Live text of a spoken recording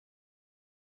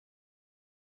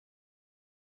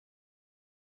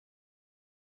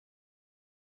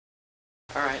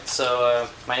Alright, so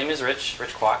my name is Rich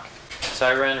Kwok. So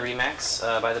I run Remax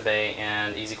by the Bay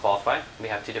and Easy Qualify. We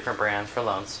have two different brands for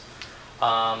loans.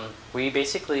 We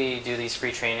basically do these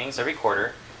free trainings every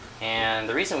quarter, and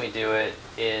the reason we do it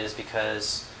is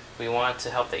because we want to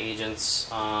help the agents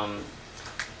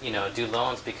do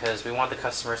loans, because we want the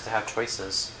customers to have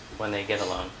choices when they get a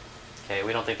loan. Okay,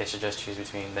 we don't think they should just choose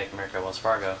between Bank of America or Wells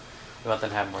Fargo. We want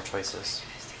them to have more choices.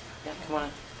 Yeah, come on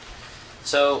in.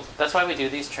 So that's why we do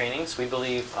these trainings. We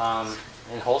believe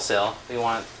in wholesale. We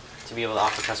want to be able to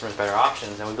offer customers better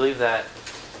options, and we believe that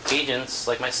agents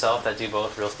like myself that do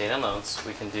both real estate and loans,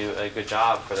 we can do a good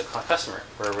job for the customer,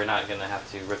 where we're not going to have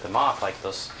to rip them off like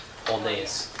those old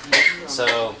days.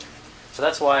 So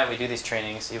that's why we do these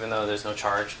trainings, even though there's no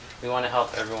charge. We want to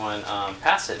help everyone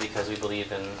pass it because we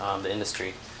believe in the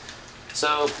industry.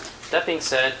 So that being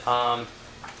said,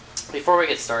 before we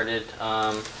get started,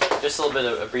 just a little bit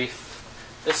of a brief.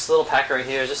 This little packet right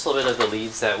here is just a little bit of the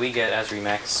leads that we get as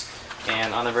Remax,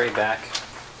 and on the very back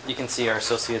you can see our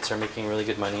associates are making really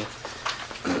good money.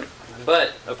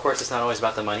 But of course it's not always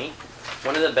about the money.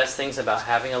 One of the best things about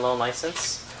having a loan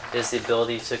license is the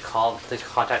ability to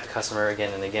contact the customer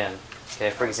again and again. Okay,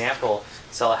 for example,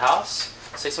 sell a house,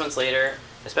 6 months later,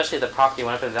 especially if the property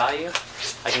went up in value,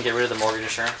 I can get rid of the mortgage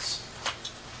insurance.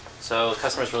 So the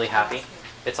customer's really happy.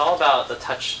 It's all about the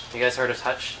touch. You guys heard of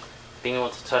touch? Being able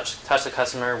to touch the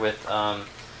customer with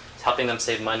helping them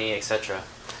save money, etc.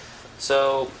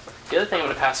 So the other thing I'm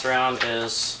going to pass around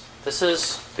is, this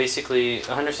is basically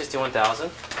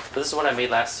 $161,000. This is what I made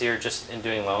last year just in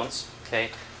doing loans. Okay,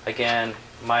 again,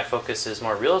 my focus is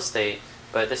more real estate,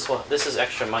 but this is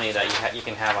extra money that you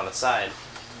can have on the side.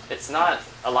 It's not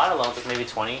a lot of loans. It's maybe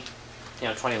 20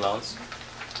 loans.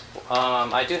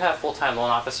 I do have full-time loan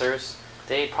officers.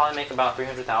 They probably make about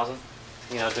 $300,000,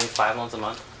 doing 5 loans a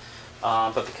month.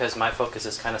 But because my focus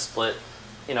is kind of split,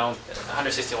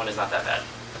 161 is not that bad.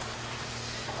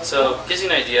 So it gives you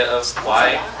an idea of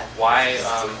why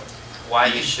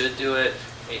you should do it.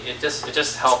 It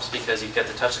just helps because you get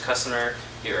to touch the customer,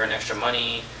 you earn extra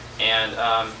money, and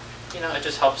it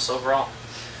just helps overall.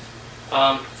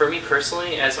 For me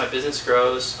personally, as my business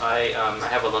grows, I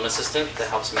have a loan assistant that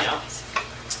helps me out.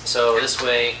 So this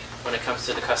way, when it comes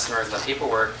to the customers and the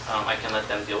paperwork, I can let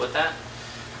them deal with that.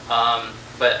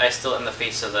 But I still am the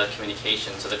face of the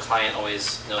communication, so the client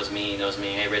always knows me,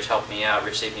 hey Rich, help me out,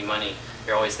 Rich, save me money.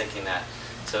 You're always thinking that.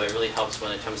 So it really helps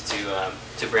when it comes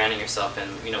to branding yourself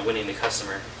and winning the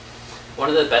customer. One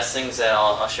of the best things that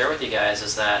I'll share with you guys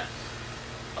is that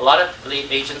a lot of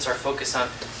lead agents are focused on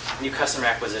new customer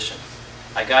acquisition.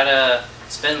 I gotta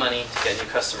spend money to get new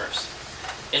customers.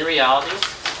 In reality,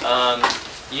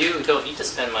 you don't need to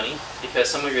spend money, because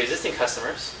some of your existing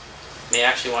customers may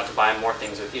actually want to buy more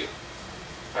things with you.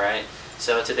 Alright,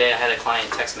 so today I had a client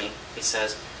text me. He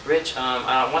says, Rich,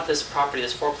 I want this property,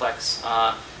 this fourplex.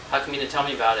 How come you didn't tell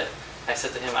me about it? I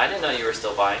said to him, I didn't know you were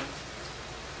still buying.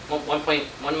 $1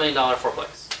 million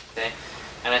fourplex. Okay,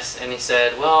 and he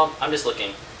said, well, I'm just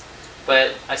looking.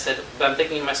 But I said, but I'm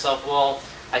thinking to myself, well,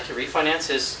 I could refinance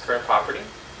his current property.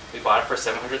 We bought it for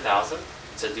 $700,000.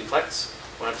 It's a duplex.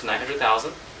 Went up to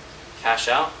 $900,000. Cash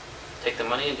out. Take the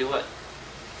money and do what?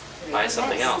 Buy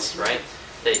something else, right?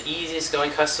 The easiest going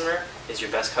customer is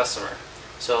your best customer.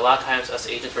 So a lot of times us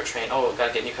agents were trained, oh, we've got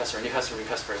to get new customer.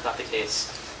 It's not the case.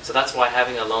 So that's why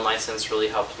having a loan license really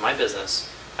helped my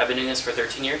business. I've been doing this for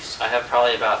 13 years. I have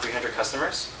probably about 300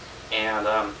 customers, and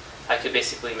I could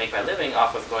basically make my living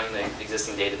off of going to the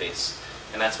existing database.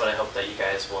 And that's what I hope that you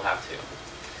guys will have too.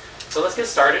 So let's get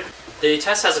started. The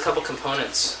test has a couple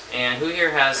components, and who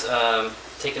here has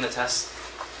taken the test?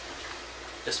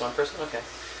 Just one person? Okay.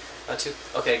 Two.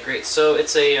 Okay, great. So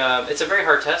it's a very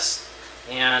hard test,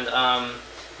 and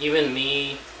even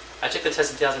me, I took the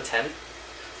test in 2010.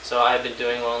 So I've been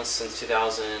doing loans since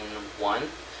 2001.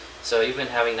 So even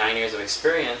having 9 years of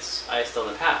experience, I still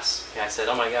didn't pass. Okay, I said,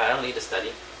 oh my God, I don't need to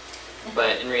study.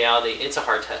 But in reality, it's a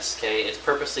hard test. Okay, it's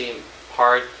purposely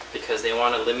hard because they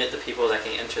want to limit the people that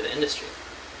can enter the industry.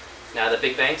 Now the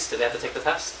big banks, do they have to take the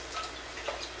test?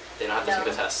 They don't have to take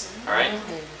the test. All right,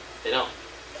 they don't.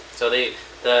 So they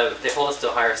hold us to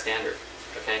a higher standard,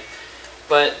 okay?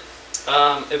 But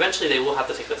eventually they will have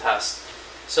to take the test.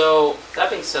 So that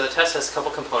being said, the test has a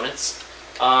couple components.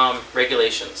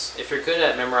 Regulations. If you're good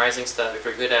at memorizing stuff, if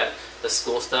you're good at the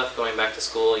school stuff, going back to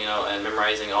school, and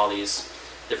memorizing all these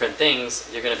different things,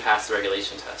 you're going to pass the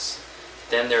regulation test.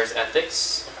 Then there's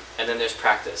ethics, and then there's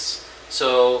practice.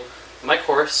 So my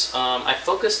course, I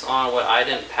focused on what I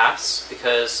didn't pass,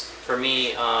 because for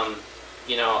me,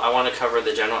 I want to cover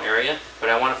the general area, but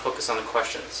I want to focus on the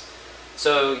questions.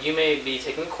 So you may be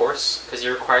taking a course, because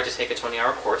you're required to take a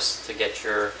 20-hour course to get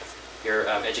your your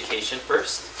education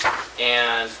first,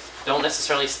 and don't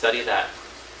necessarily study that.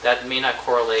 That may not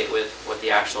correlate with what the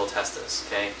actual test is.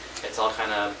 Okay, it's all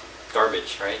kind of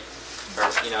garbage, right? Or,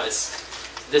 you know, it's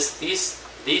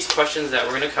these questions that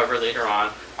we're going to cover later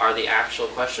on are the actual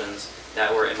questions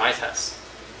that were in my test.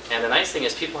 And the nice thing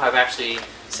is people have actually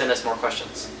sent us more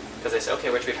questions because they say, okay,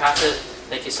 Rich, we passed it.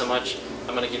 Thank you so much.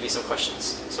 I'm going to give you some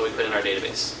questions. So we put in our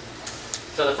database.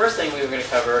 So the first thing we were going to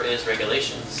cover is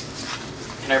regulations.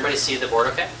 Can everybody see the board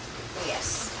okay?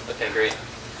 Yes. Okay, great.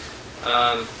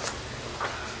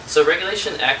 So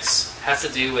Regulation X has to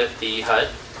do with the HUD,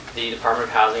 the Department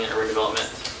of Housing and Urban Development.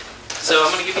 So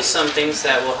I'm going to give you some things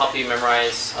that will help you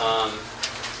memorize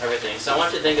everything. So I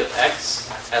want you to think of X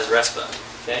as RESPA.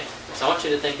 Okay. So I want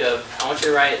you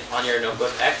to write on your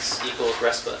notebook X equals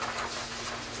RESPA.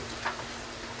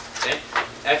 Okay.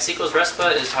 X equals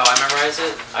RESPA is how I memorize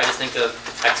it. I just think of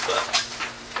XPA.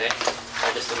 Okay.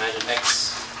 I just imagine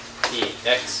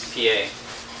XPA.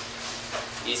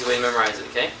 Easy way to memorize it.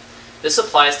 Okay. This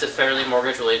applies to federally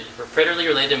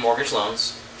related mortgage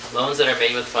loans, loans that are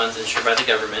made with funds insured by the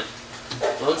government,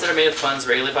 loans that are made with funds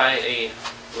regulated by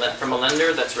from a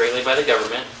lender that's regulated by the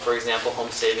government, for example, Home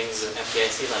Savings and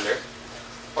FDIC lender,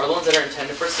 or loans that are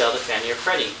intended for sale to Fannie or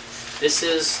Freddie. This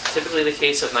is typically the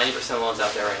case of 90% of loans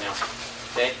out there right now.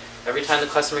 Okay, every time the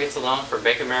customer gets a loan from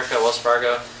Bank of America, Wells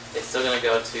Fargo, it's still going to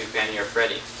go to Fannie or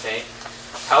Freddie. Okay,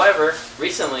 however,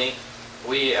 recently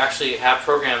we actually have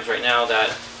programs right now that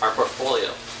are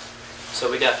portfolio. So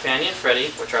we got Fannie and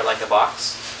Freddie, which are like a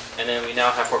box, and then we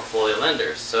now have portfolio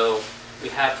lenders. So we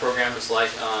have programs like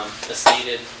a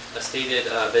stated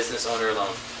business owner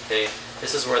loan. Okay,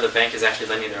 this is where the bank is actually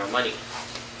lending their own money.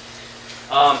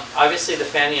 Obviously, the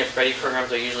Fannie and Freddie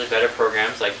programs are usually better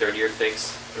programs, like 30-year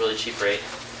fixed, really cheap rate.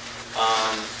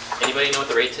 Anybody know what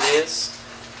the rate today is?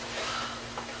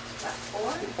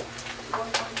 4.5,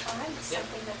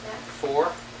 something like that.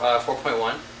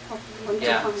 4.1.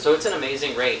 Yeah, so it's an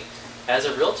amazing rate. As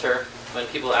a realtor, when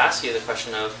people ask you the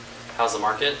question of how's the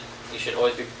market, you should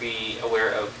always be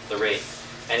aware of the rate.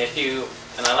 And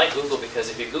I like Google because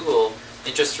if you Google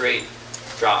interest rate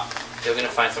drop, you're going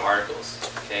to find some articles.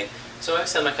 Okay, so I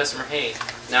tell my customer, hey,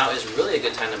 now is really a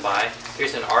good time to buy.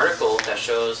 Here's an article that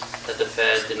shows that the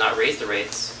Fed did not raise the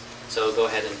rates, so go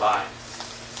ahead and buy.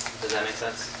 Does that make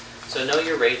sense? So know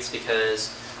your rates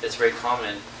because it's very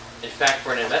common. In fact,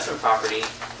 for an investment property,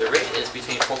 the rate is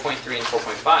between 4.3 and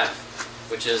 4.5,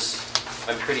 which is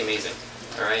pretty amazing.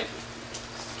 All right.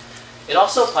 It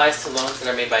also applies to loans that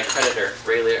are made by a creditor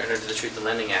regulated under the Truth in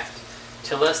Lending Act.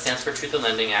 TILA stands for Truth in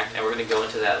Lending Act, and we're going to go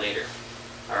into that later.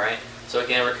 All right. So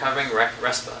again, we're covering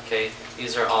RESPA. Okay,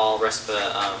 these are all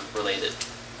RESPA related.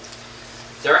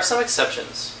 There are some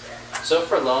exceptions. So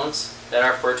for loans that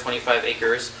are for 25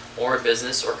 acres or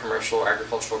business or commercial or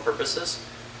agricultural purposes,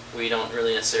 we don't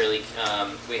really necessarily,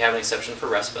 we have an exception for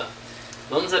RESPA.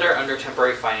 Loans that are under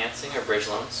temporary financing or bridge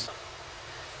loans.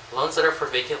 Loans that are for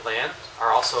vacant land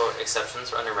are also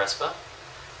exceptions under RESPA.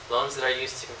 Loans that are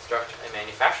used to construct a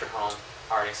manufactured home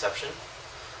are an exception.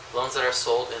 Loans that are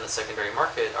sold in the secondary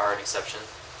market are an exception.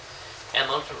 And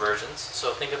loan conversions,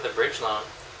 so think of the bridge loan,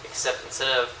 except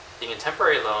instead of being a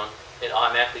temporary loan, it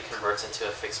automatically converts into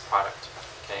a fixed product.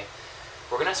 Okay.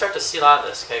 We're going to start to see a lot of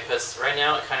this, okay, because right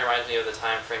now it kind of reminds me of the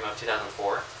time frame of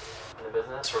 2004 in the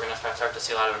business. We're going to start to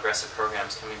see a lot of aggressive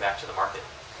programs coming back to the market.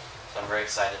 So I'm very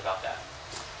excited about that.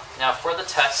 Now for the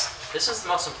test, this is the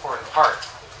most important part,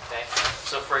 okay?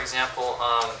 So for example,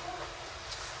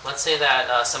 let's say that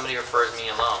somebody refers me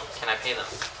a loan. Can I pay them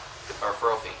a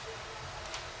referral fee?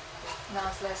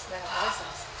 Not unless they have a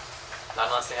license.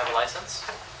 Not unless they have a license?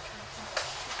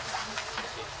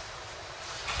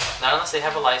 Not unless they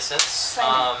have a license.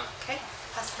 Okay.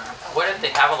 What if they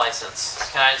have a license?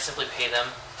 Can I simply pay them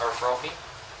a referral fee?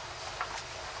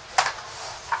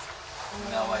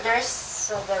 No, There's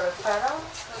the referral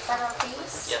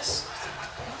fees. Yes.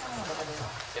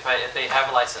 If they have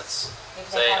a license,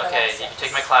 If they say, have a okay, license. you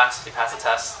take my class, you pass the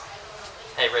test.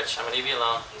 Hey, Rich, I'm gonna give you a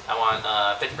loan. I want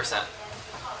 50%.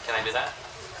 Can I do that?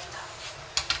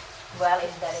 Well,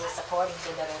 if that is according to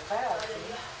the referral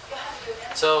fee.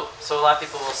 So a lot of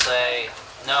people will say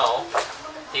no.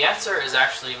 The answer is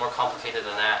actually more complicated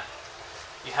than that.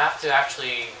 You have to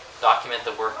actually document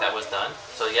the work that was done.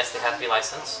 So yes, they have to be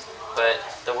licensed, but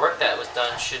the work that was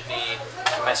done should be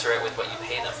commensurate with what you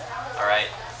pay them. All right.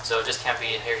 So it just can't be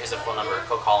here's a phone number,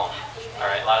 go call them. All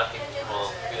right. A lot of people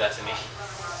will do that to me.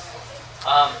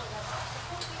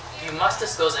 You must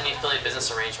disclose any affiliate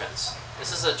business arrangements.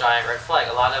 This is a giant red flag.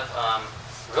 A lot of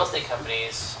real estate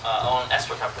companies own an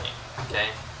escrow company. Okay,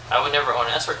 I would never own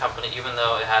an escrow company, even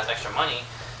though it has extra money,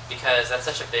 because that's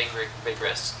such a big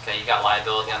risk. Okay, you got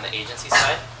liability on the agency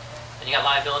side, and you got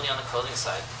liability on the closing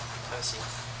side. Have a seat.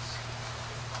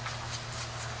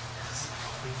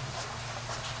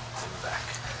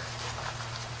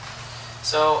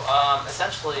 So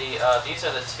essentially, these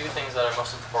are the two things that are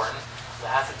most important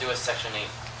that have to do with Section 8.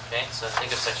 Okay, so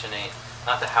think of Section 8,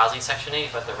 not the housing Section 8,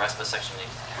 but the rest of Section 8.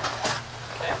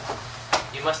 Okay,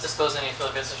 you must disclose any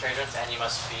affiliate business arrangements, and you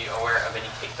must be aware of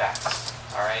any kickbacks.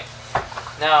 All right.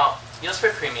 Now, yield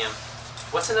spread premium.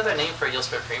 What's another name for yield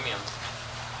spread premium?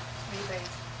 Rebate.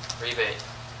 Rebate.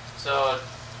 So,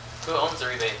 who owns the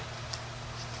rebate?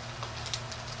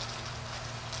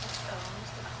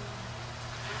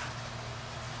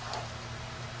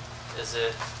 Is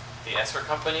it the escrow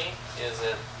company? Is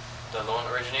it the loan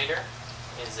originator?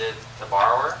 Is it the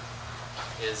borrower?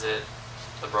 Is it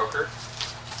the broker?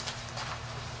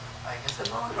 I guess the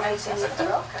loan Is it the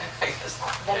broker? I guess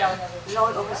not. The Okay.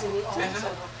 loan Loan originator. originator.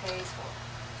 Also pays for.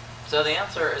 So the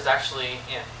answer is actually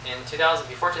in 2000.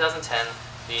 Before 2010,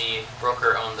 the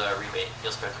broker owned the rebate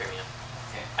yield spread premium.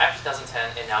 Okay. After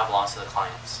 2010, it now belongs to the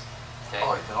clients. Okay.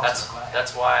 Oh, it belongs to the client.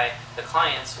 That's why the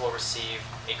clients will receive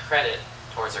a credit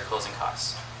towards their closing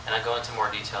costs, and I'll go into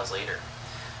more details later.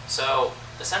 So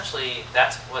essentially,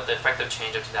 that's what the effective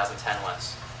change of 2010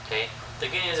 was. Okay. The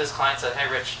good news is clients said, "Hey,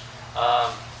 Rich,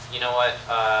 you know what?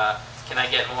 Can I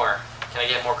get more? Can I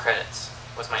get more credits?"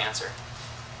 What's my answer?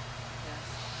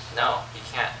 No, you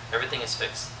can't. Everything is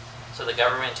fixed. So the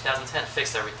government in 2010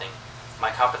 fixed everything. My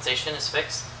compensation is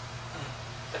fixed.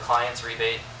 The client's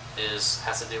rebate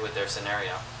has to do with their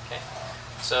scenario. Okay.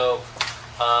 So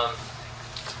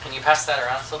can you pass that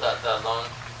around so that the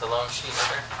loan sheet right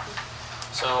there?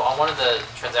 So on one of the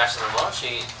transactions on the loan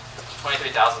sheet,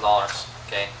 $23,000.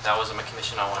 Okay, that was my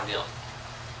commission on one deal.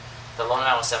 The loan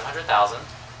amount was $700,000,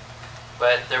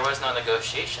 but there was no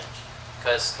negotiation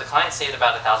because the client saved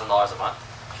about $1,000 a month.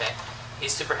 Okay,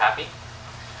 he's super happy,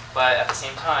 but at the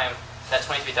same time, that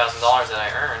 $23,000 that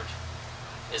I earned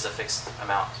is a fixed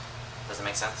amount. Does it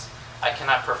make sense? I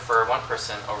cannot prefer one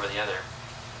person over the other.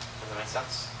 Does it make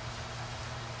sense?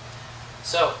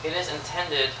 So it is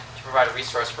intended to provide a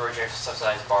resource for originators to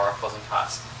subsidize borrower closing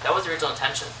costs. That was the original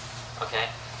intention. Okay,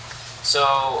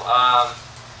 so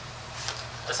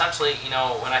essentially,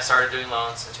 when I started doing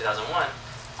loans in 2001,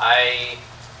 I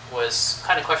was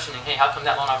kind of questioning, hey, how come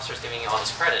that loan officer is giving you all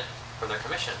this credit for their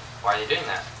commission? Why are they doing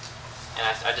that? And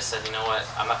I just said, you know what,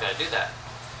 I'm not going to do that.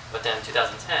 But then in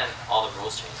 2010, all the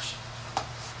rules changed.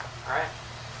 All right.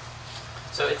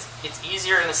 So it's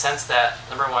easier in the sense that,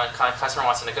 number one, customer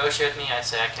wants to negotiate with me. I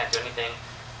say I can't do anything.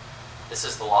 This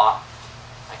is the law.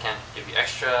 I can't give you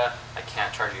extra. I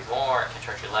can't charge you more. I can't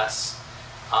charge you less.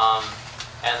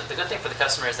 And the good thing for the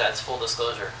customer is that it's full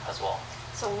disclosure as well.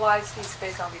 So why is this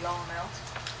based on the loan amount?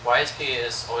 YSP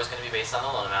is always going to be based on the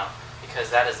loan amount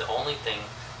because that is the only thing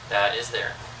that is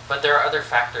there. But there are other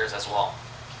factors as well.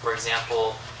 For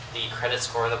example, the credit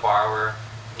score of the borrower,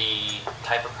 the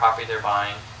type of property they're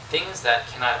buying, things that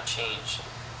cannot change.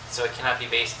 So it cannot be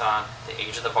based on the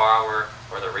age of the borrower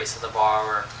or the race of the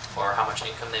borrower or how much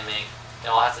income they make. It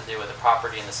all has to do with the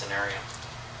property and the scenario.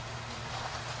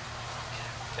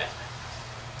 Okay.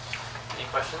 Any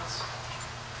questions?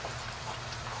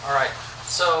 All right.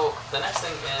 So the next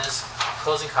thing is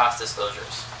closing cost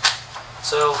disclosures.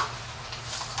 So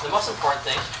the most important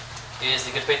thing is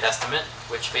the good faith estimate,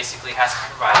 which basically has to be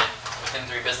provided within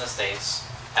 3 business days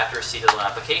after receipt of the loan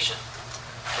application.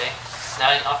 Okay.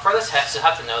 Now for this text, you'll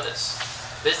have to know this.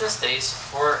 Business days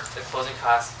for the closing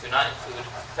costs do not include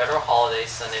federal holidays,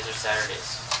 Sundays, or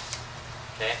Saturdays.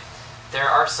 Okay. There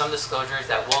are some disclosures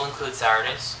that will include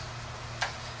Saturdays,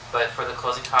 but for the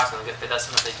closing costs and the good faith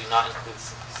estimate, they do not include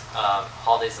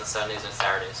holidays and Sundays and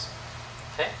Saturdays.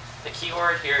 Okay. The key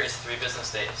word here is 3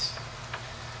 business days.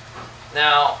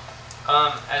 Now,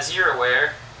 as you're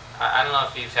aware, I don't know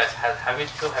if you guys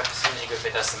have seen a good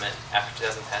faith estimate after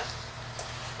 2010.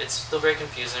 It's still very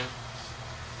confusing.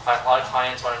 A lot of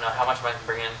clients want to know how much I can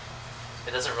bring in.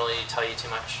 It doesn't really tell you too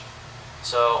much.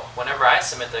 So whenever I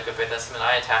submit the good faith estimate,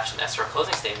 I attach an escrow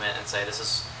closing statement and say this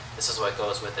is what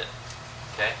goes with it.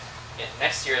 Okay. And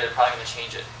next year they're probably going to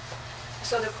change it.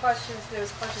 So there's questions that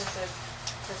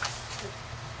the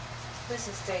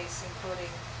business days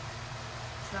including,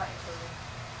 it's not including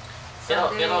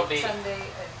It'll be Sunday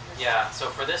yeah. So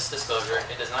for this disclosure,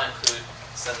 it does not include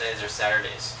Sundays or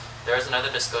Saturdays. There is another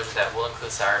disclosure that will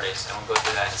include Saturdays, and we'll go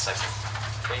through that in a second.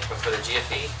 Okay. But for the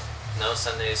GFE, no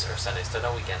Sundays or Sundays. There are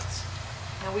no weekends.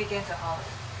 No weekends or holidays.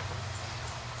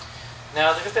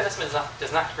 Now, the good faith estimate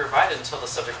does not have to be provided until the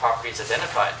subject property is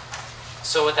identified.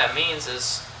 So what that means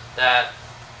is that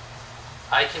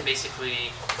I can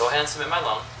basically go ahead and submit my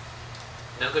loan.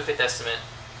 no good faith estimate.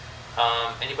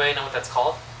 Anybody know what that's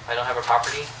called? I don't have a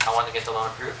property. I want to get the loan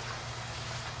approved.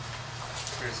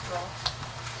 Scroll.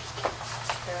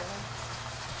 There.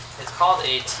 It's called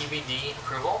a TBD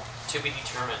approval, to be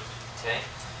determined. Okay,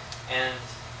 and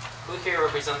who here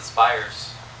represents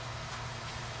buyers?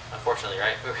 Unfortunately,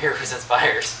 right? Who here represents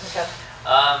buyers? Okay.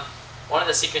 One of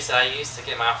the secrets that I use to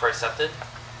get my offer accepted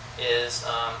is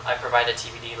I provide a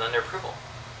TBD lender approval.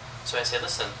 So I say,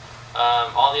 listen,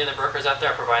 all the other brokers out there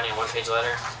are providing a one-page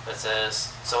letter that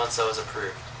says so-and-so is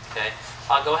approved. Okay,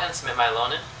 I'll go ahead and submit my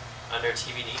loan in under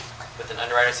TBD with an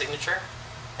underwriter signature,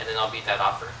 and then I'll beat that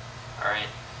offer. All right,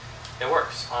 it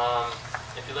works.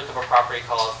 If you look up a property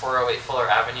called 408 Fuller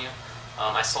Avenue,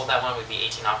 I sold that one with the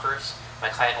 18 offers. My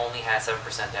client only had 7%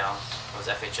 down. It was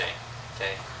FHA.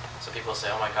 Okay, so people say,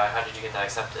 oh my God, how did you get that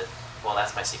accepted? Well,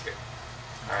 that's my secret.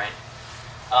 All right.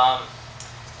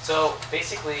 So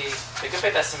basically, the good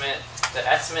faith estimate, the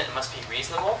estimate must be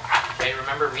reasonable. Okay,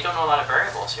 remember, we don't know a lot of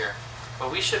variables here,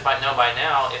 but we should know by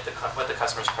now if what the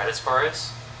customer's credit score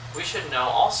is. We should know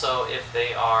also if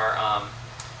they are,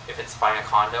 if it's buying a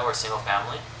condo or single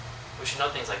family. We should know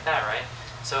things like that, right?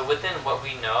 So within what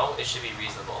we know, it should be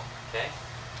reasonable. Okay.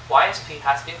 YSP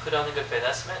has to be included on the good faith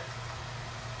estimate.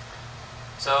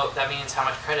 So that means how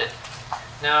much credit.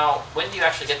 Now, when do you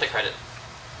actually get the credit?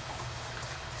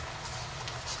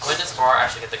 When does the borrower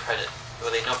actually get the credit?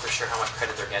 Will they know for sure how much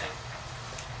credit they're getting?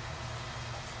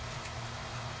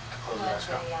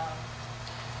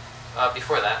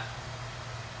 Before that.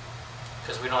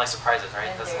 Because we don't like surprises, right?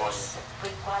 And That's the whole there's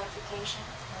pre-qualification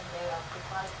when they are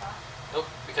pre-qualified. Nope,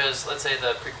 because let's say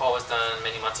the pre-qual was done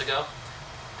many months ago.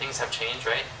 Things have changed,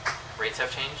 right? Rates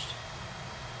have changed.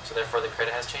 So therefore the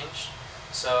credit has changed.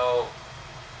 So,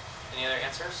 any other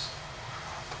answers?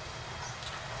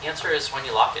 The answer is when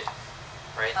you lock it,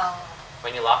 right?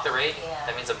 When you lock the rate, Yeah.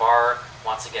 that means the borrower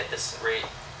wants to get this rate.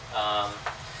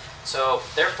 So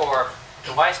therefore,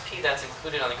 the YSP that's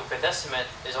included on the good faith estimate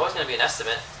is always going to be an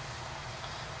estimate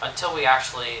until we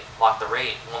actually lock the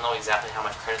rate. We'll know exactly how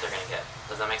much credit they're going to get.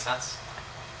 Does that make sense?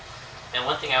 And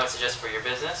one thing I would suggest for your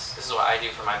business, this is what I do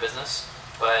for my business,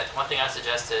 but one thing I would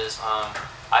suggest is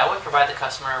I always provide the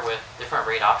customer with different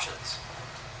rate options.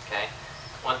 Okay.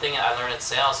 One thing I learned in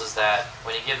sales is that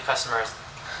when you give customers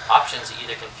options, you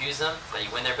either confuse them, that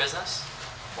you win their business,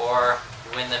 or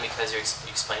you win them because you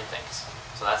explain things.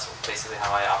 So that's basically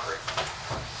how I operate.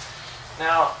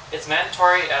 Now, it's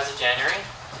mandatory as of January.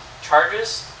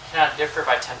 Charges cannot differ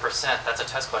by 10%. That's a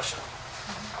test question.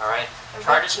 All right.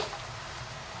 Charges.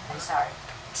 I'm sorry,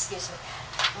 excuse me.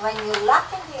 When you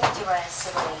lock in the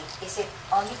interest rate, is it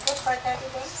only good for 30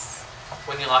 days?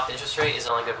 When you lock the interest rate, is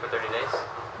it only good for 30 days?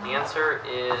 The answer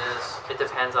is it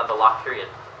depends on the lock period.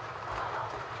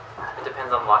 It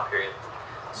depends on the lock period.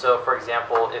 So, for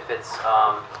example, if it's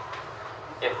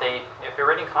if you're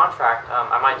writing contract,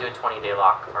 I might do a 20-day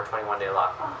lock or 21-day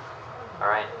lock. All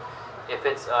right. If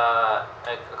it's a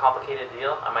complicated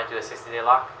deal, I might do a 60-day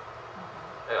lock,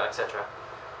 etc.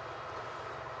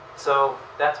 So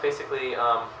that's basically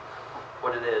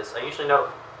what it is. I usually know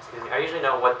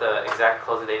what the exact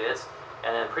closing date is,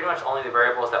 and then pretty much only the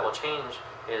variables that will change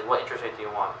is what interest rate do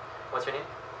you want. What's your name?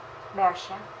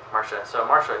 Marcia. Marsha. So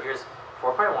Marsha, here's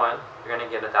 4.1. You're going to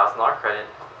get a $1,000 credit.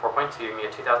 4.2, you're going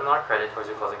to get a $2,000 credit towards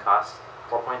your closing costs.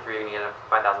 4.3, you're going to get a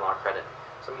 $5,000 credit.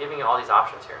 So I'm giving you all these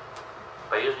options here,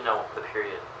 but I usually know the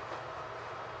period.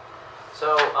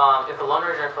 So if a loan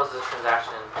originator closes a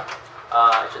transaction,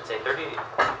 I should say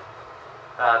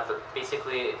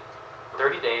basically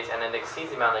 30 days, and then exceeds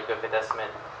the amount of the good faith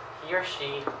estimate, he or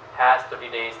she has 30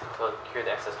 days to cure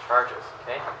the excess charges.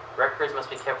 Okay, records must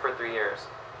be kept for 3 years.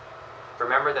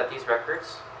 Remember that these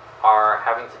records are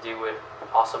having to do with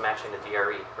also matching the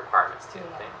DRE requirements too.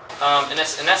 Okay? In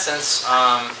essence,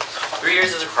 3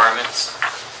 years is requirements.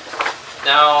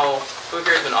 Now, who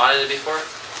here has been audited before?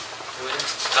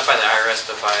 Not by the IRS,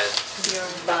 but by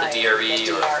the DRE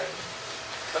or.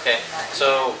 Okay,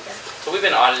 so we've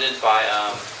been audited by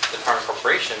the Department of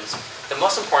Corporations. The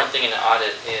most important thing in an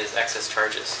audit is excess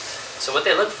charges. So what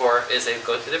they look for is they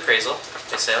go through the appraisal.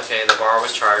 They say, okay, the borrower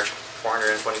was charged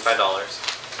 $425.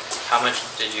 How much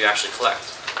did you actually collect?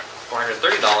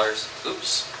 $430.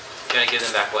 Oops. You're gonna give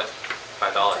them back what?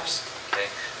 $5. Okay.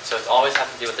 So it always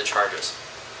has to do with the charges.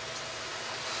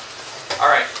 All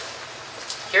right.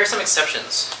 Here are some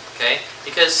exceptions. Okay,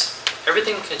 because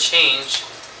everything can change,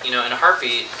 in a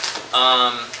heartbeat.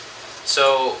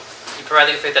 So you provide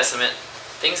the good faith estimate.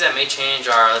 Things that may change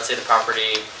are, let's say the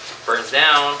property burns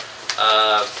down,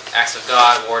 acts of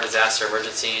God, war, disaster,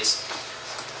 emergencies.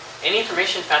 Any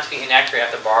information found to be inaccurate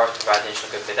after the borrower provides the initial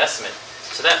good faith estimate.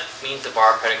 So that means the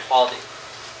borrower credit quality.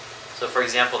 So for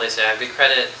example, they say I have good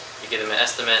credit, you give them an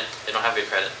estimate, they don't have good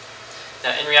credit.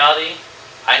 Now in reality,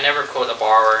 I never quote a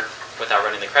borrower without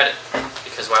running the credit,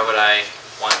 because why would I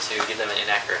want to give them an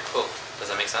inaccurate quote? Does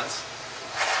that make sense?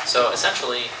 So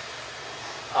essentially,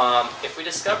 if we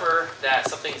discover that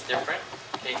something is different,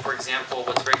 okay, for example,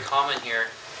 what's very common here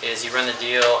is you run the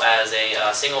deal as a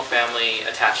single family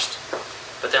attached,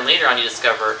 but then later on you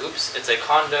discover, oops, it's a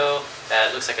condo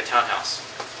that looks like a townhouse.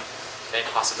 Okay,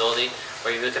 possibility,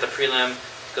 where you look at the prelim,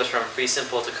 it goes from free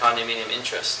simple to condominium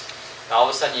interest. Now all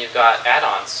of a sudden you've got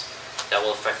add-ons that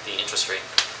will affect the interest rate.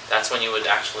 That's when you would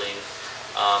actually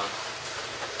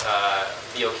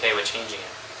be okay with changing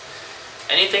it.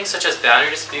 Anything such as boundary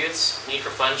disputes, need for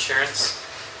flood insurance.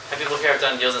 How many people here have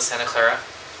done deals in Santa Clara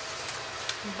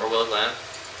or Willow Glen?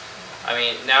 I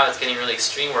mean, now it's getting really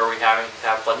extreme where we have to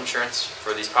have flood insurance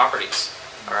for these properties.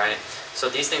 All right. So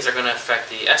these things are going to affect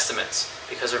the estimates,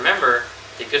 because remember,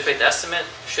 the good faith estimate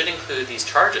should include these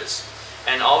charges.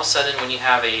 And all of a sudden, when you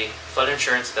have a flood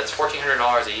insurance that's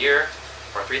 $1,400 a year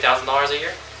or $3,000 a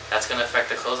year, that's going to affect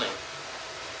the closing.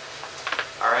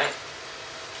 All right.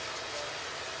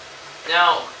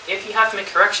 Now, if you have to make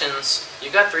corrections,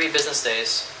 you've got 3 business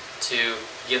days to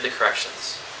give the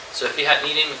corrections. So if you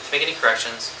need to make any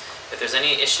corrections, if there's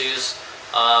any issues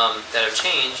that have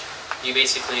changed, you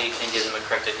basically can give them a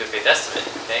corrected good faith estimate.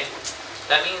 Okay.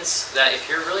 That means that if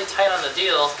you're really tight on the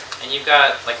deal and you've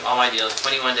got, like all my deals,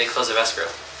 21-day close of escrow,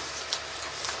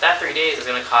 that 3 days is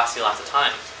going to cost you lots of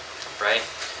time, right?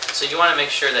 So you want to make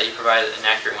sure that you provide an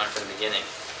accurate one from the beginning.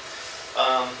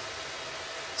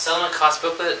 Settlement cost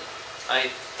booklet,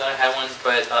 I thought I had one,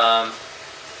 but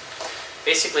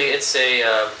basically it's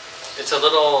a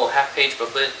little half-page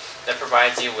booklet that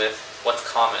provides you with what's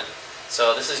common.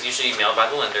 So this is usually mailed by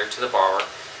the lender to the borrower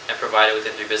and provided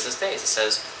within 3 business days. It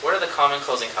says, what are the common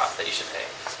closing costs that you should pay?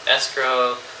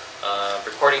 Escrow,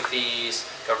 recording fees,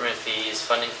 government fees,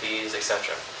 funding fees,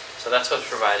 etc. So that's what's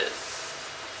provided.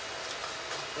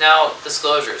 Now,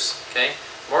 disclosures, okay?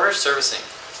 Mortgage servicing.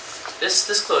 This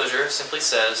disclosure simply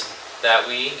says that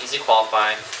we, Easy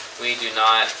Qualify, we do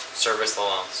not service the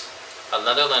loans. A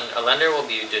lender will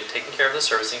be taking care of the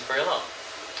servicing for your loan.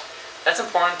 That's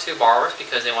important to borrowers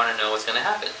because they want to know what's going to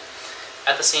happen.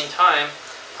 At the same time,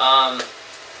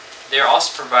 they're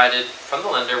also provided from the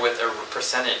lender with a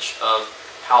percentage of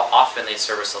how often they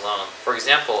service a loan. For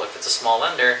example, if it's a small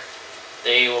lender,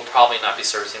 they will probably not be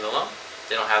servicing the loan.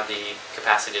 They don't have the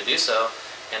capacity to do so,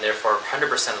 and therefore 100%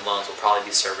 of loans will probably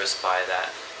be serviced by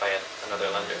another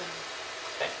lender.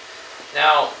 Okay.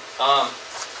 Now,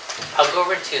 I'll go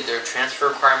over into their transfer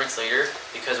requirements later,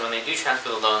 because when they do transfer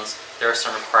the loans, there are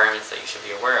some requirements that you should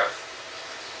be aware of.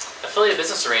 Affiliate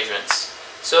business arrangements.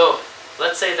 So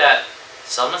let's say that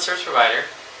settlement service provider,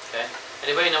 okay?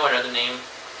 Anybody know what another name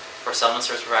for settlement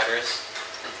service provider is?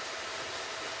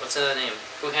 What's another name?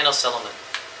 Who handles settlement?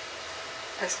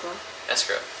 Escrow.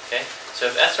 Escrow, okay? So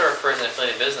if escrow refers to an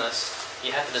affiliated business,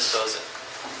 you have to disclose it,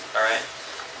 all right?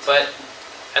 But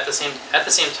at the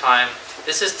same time,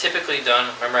 this is typically done.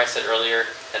 Remember I said earlier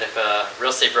that if a real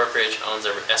estate brokerage owns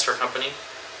an escrow company,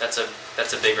 that's a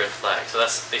big red flag. So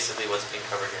that's basically what's being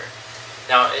covered here.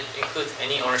 Now it includes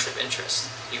any ownership interest,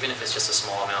 even if it's just a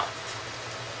small amount.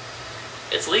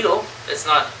 It's legal. It's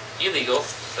not illegal,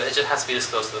 but it just has to be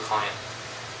disclosed to the client.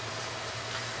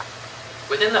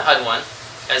 Within the HUD-1,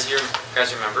 as you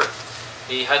guys remember,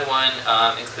 the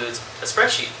HUD-1 includes a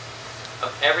spreadsheet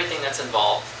of everything that's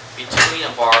involved between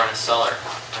a borrower and a seller.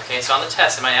 Okay, so on the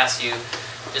test, it might ask you,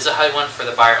 is the HUD-1 for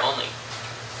the buyer only?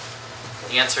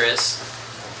 The answer is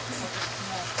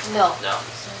No. no.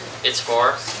 It's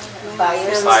for Buyer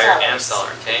and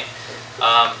seller. Okay.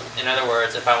 In other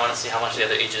words, if I want to see how much the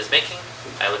other agent is making,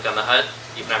 I look on the HUD.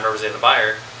 Even if I'm representing the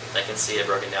buyer, I can see it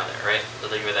broken down there, right?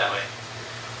 We'll leave it that way.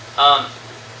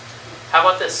 How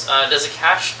about this? Does a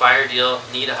cash buyer deal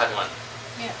need a HUD-1?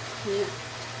 Yeah. Yeah.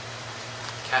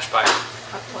 Cash buyer.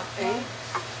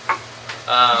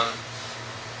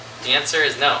 The answer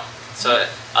is no. So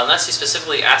unless you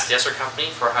specifically ask the escrow company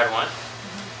for a HUD-1,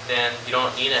 then you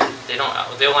don't need it. They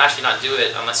will actually not do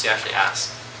it unless you actually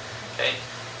ask. Okay.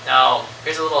 Now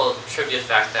here's a little trivia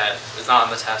fact that is not on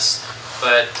the test,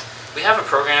 but we have a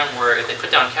program where if they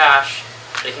put down cash,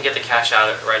 they can get the cash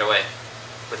out right away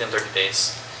within 30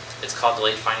 days. It's called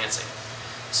delayed financing.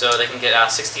 So they can get out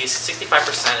 65% is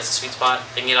the sweet spot.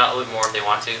 They can get out a little more if they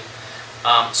want to.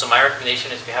 So my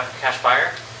recommendation is if you have a cash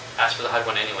buyer, ask for the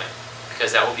HUD-1 anyway,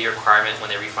 because that will be a requirement when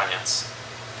they refinance.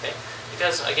 Okay?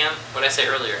 Because again, what I said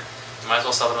earlier, you might as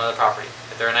well sell them another property.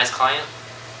 If they're a nice client,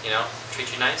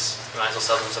 treat you nice, you might as well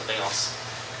sell them something else.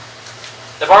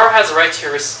 The borrower has a right to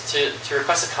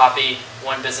request a copy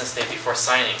 1 business day before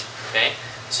signing. Okay?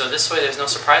 So this way there's no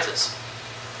surprises.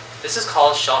 This is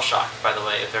called shell shock, by the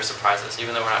way, if there's surprises,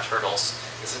 even though we're not turtles.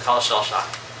 This is called shell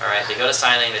shock. Alright, they go to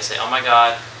signing, they say, oh my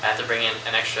god, I have to bring in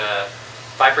an extra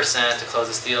 5% to close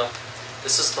this deal.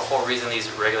 This is the whole reason these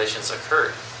regulations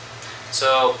occurred.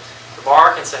 So the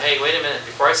bar can say, hey, wait a minute,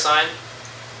 before I sign,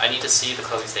 I need to see the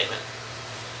closing statement.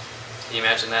 Can you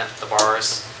imagine that? The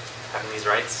borrowers having these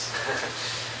rights?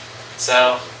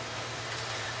 So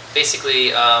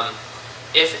basically,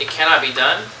 if it cannot be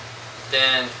done,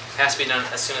 then it has to be done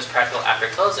as soon as practical after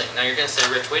closing. Now you're going to say,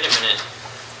 Rich, wait a minute.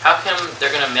 How come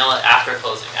they're going to mail it after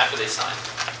closing, after they sign?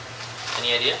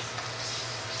 Any idea?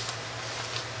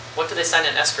 What do they sign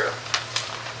in escrow?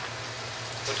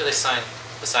 What do they sign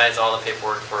besides all the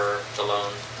paperwork for the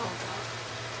loan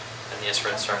and the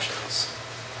escrow instructions?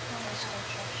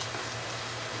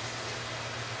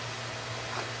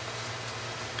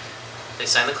 They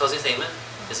sign the closing statement.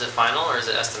 Is it final or is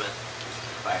it estimate?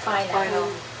 Final.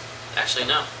 Actually,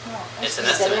 no. No, It's an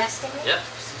is it estimate. Yep.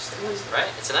 Right?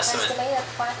 It's an estimate. Estimate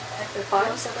at the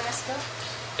close of escrow?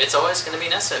 It's always going to be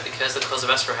an estimate because the close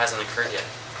of escrow hasn't occurred yet.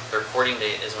 The reporting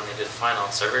date is when they do the final.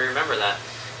 So everybody remember that.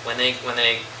 When they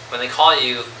call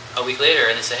you a week later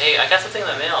and they say, hey, I got something in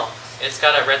the mail. It's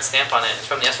got a red stamp on it. It's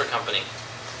from the escrow company.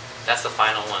 That's the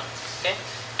final one. Okay?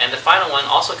 And the final one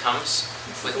also comes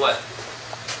with what?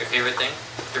 Your favorite thing?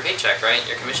 Your paycheck, right?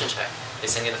 Your commission check. They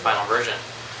send you the final version.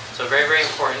 So very, very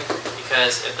important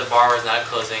because if the borrower is not at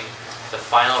closing, the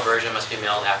final version must be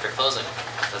mailed after closing.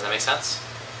 Does that make sense?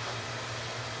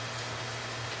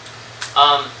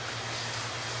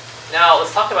 Now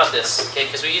let's talk about this, okay?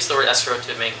 Because we use the word escrow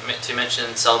to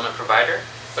mention settlement provider,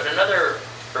 but another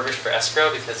verbiage for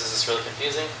escrow, because this is really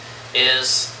confusing,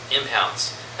 is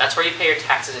impounds. That's where you pay your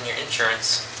taxes and your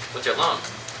insurance with your loan.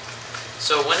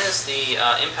 So when is the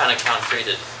impound account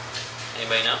created?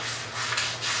 Anybody know?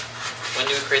 When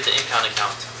do we create the impound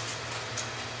account?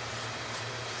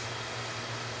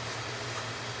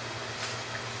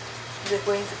 They're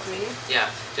going to create?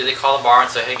 Yeah. Do they call the bar and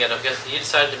say, hey, you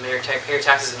decided to pay your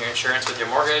taxes and your insurance with your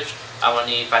mortgage, I want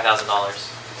to need $5,000.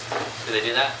 Do they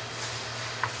do that?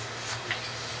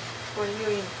 When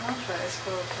you're in contract,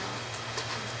 escrow account.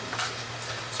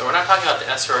 So we're not talking about the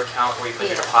escrow account where you put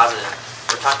your deposit in.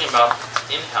 We're talking about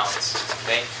impounds,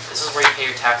 okay? This is where you pay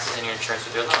your taxes and your insurance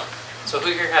with your loan. So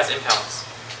who here has impounds?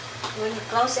 When you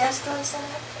close escrow, isn't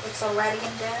it? It's already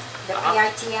in there. The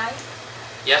PITI,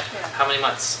 Yeah? How many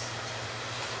months?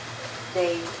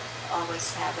 they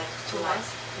always have it. 2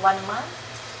 months? 1 month?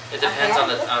 It depends on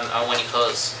when you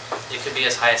close. It could be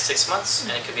as high as 6 months,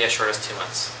 and it could be as short as 2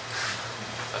 months.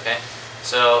 Okay?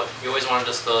 So you always want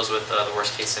to disclose with the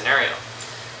worst case scenario.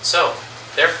 So,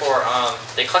 therefore,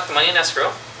 they collect the money in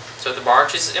escrow. So if the borrower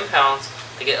chooses impounds,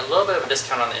 they get a little bit of a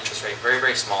discount on the interest rate. Very,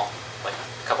 very small, like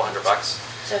a couple $100.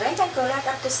 So they can collect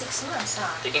up to 6 months, huh?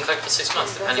 They can collect for 6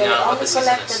 months, Because depending they on what only the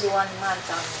season collected is. 1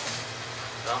 month on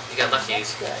Well, you got lucky.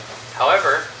 That's good.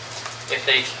 However, if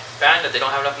they find that they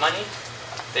don't have enough money,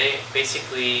 they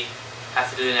basically have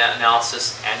to do an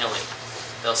analysis annually.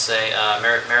 They'll say,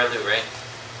 Marilu, right?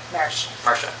 Marcia,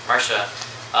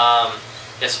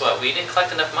 guess what? We didn't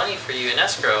collect enough money for you in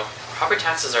escrow. Property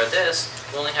taxes are this.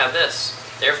 We only have this.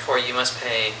 Therefore, you must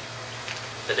pay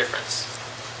the difference.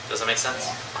 Does that make sense?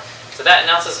 Yeah. So that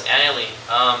analysis annually,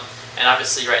 and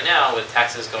obviously right now with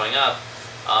taxes going up,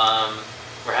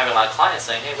 we're having a lot of clients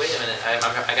saying, hey, wait a minute, I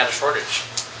got a shortage.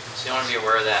 So you want to be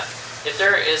aware of that. If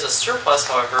there is a surplus,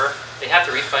 however, they have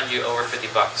to refund you over $50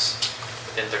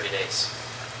 within 30 days.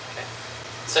 Okay.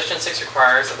 Section 6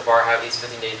 requires that the borrower have at least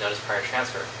 15 days notice prior to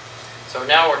transfer. So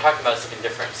now what we're talking about is something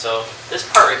different. So this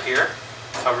part right here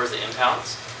covers the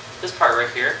impounds. This part right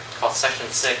here, called Section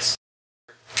 6,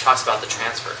 talks about the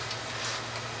transfer.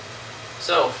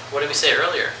 So, what did we say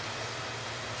earlier?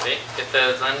 Okay, if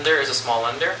the lender is a small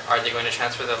lender, are they going to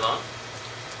transfer their loan?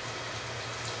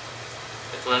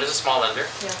 If the lender is a small lender,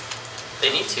 Yeah. they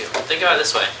need to. Think about it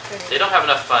this way. They don't have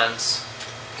enough funds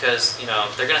because,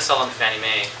 they're going to sell them to Fannie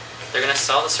Mae. They're going to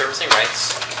sell the servicing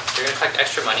rights. They're going to collect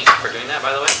extra money for doing that,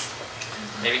 by the way.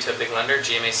 Maybe to a big lender,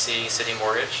 GMAC, City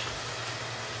Mortgage.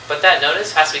 But that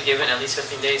notice has to be given at least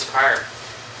 15 days prior.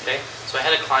 Okay? So I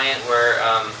had a client where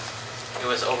it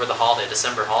was over the holiday,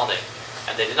 December holiday,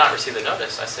 and they did not receive the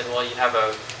notice. I said, well, you have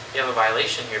a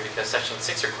violation here because Section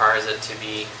 6 requires it to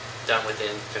be done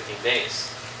within 15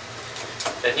 days.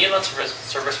 The new loan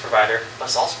service provider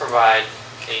must also provide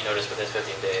a notice within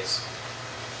 15 days.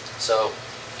 So,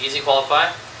 Easy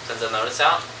Qualify sends a notice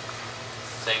out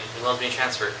saying your loan's being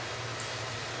transferred.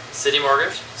 City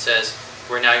Mortgage says,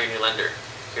 we're now your new lender.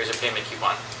 Here's a payment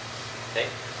coupon. Okay?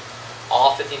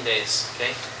 All 15 days.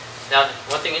 Okay? Now,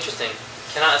 one thing interesting,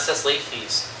 cannot assess late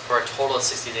fees for a total of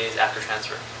 60 days after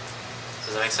transfer.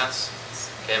 Does that make sense?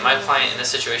 Okay, my client in this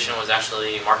situation was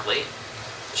actually marked late.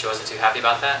 She wasn't too happy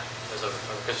about that. It was a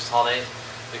Christmas holiday.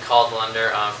 We called the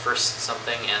lender first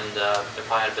something, and they're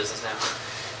probably out of business now.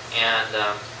 And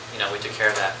you know, we took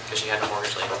care of that because she had no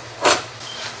mortgage late.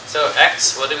 So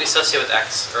X, what did we associate with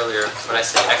X earlier? When I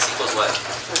say X equals what?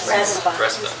 RESPA.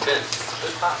 Good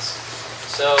class.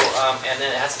 So, and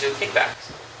then it has to do with kickbacks.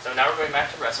 So now we're going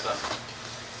back to RESPA.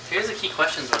 Here's the key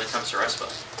questions when it comes to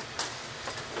RESPA.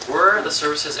 Were the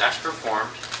services actually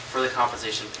performed for the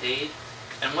compensation paid?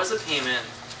 And was the payment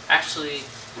actually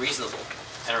reasonable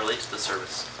and related to the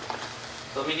service?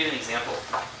 So let me give you an example.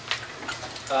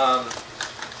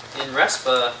 In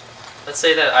RESPA, let's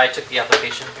say that I took the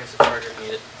application. Here's the charger if you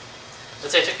need it.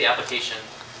 Let's say I took the application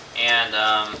and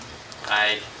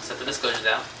I set the disclosure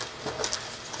down.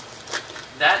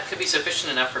 That could be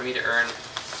sufficient enough for me to earn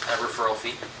a referral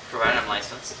fee, provided I'm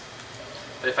licensed.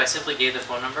 But if I simply gave the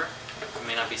phone number, it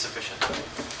may not be sufficient.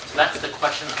 So that's the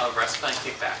question of RESPA and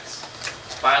kickbacks.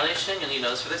 Violation, you'll need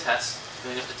notice for the test,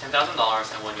 going up to $10,000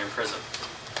 and 1 year in prison.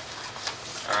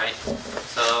 Alright,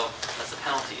 so that's the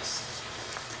penalties.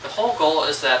 The whole goal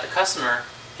is that the customer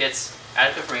gets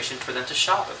adequate information for them to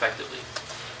shop effectively.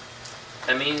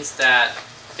 That means that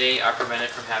they are prevented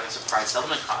from having surprise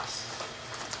settlement costs.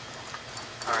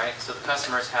 Alright, so the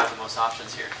customers have the most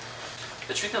options here.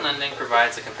 The Truth in Lending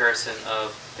provides a comparison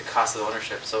of the cost of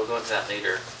ownership, so we'll go into that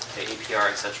later, okay, APR,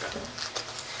 etc.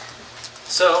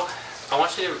 So, I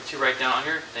want you to write down on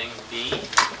your thing BECOA,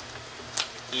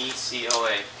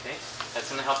 okay? That's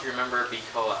going to help you remember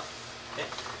BCOA. Okay?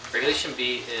 Regulation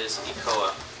B is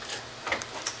ECOA.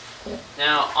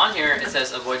 Now, on here it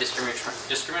says avoid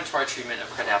discriminatory treatment of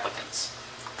credit applicants.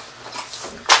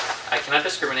 I cannot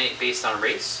discriminate based on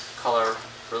race, color,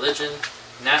 religion,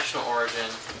 national origin,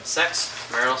 sex,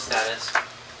 marital status,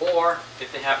 or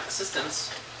if they have assistance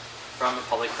from a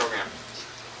public program.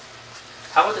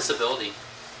 How about disability?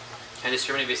 Can I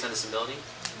discriminate based on disability?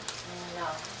 No.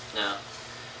 No.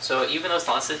 So even though it's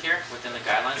not listed here, within the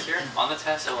guidelines here, on the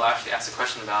test it will actually ask a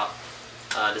question about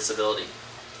disability.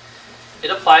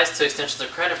 It applies to extensions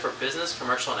of credit for business,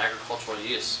 commercial, and agricultural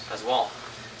use as well.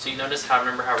 So you notice how,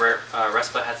 remember how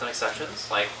RESPA had some exceptions,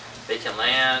 like vacant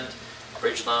land,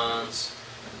 bridge loans.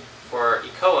 For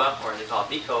ECOA, or they call it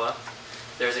BCOA,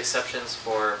 there's exceptions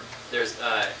for, there's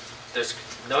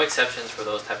no exceptions for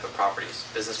those type of properties,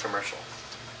 business, commercial.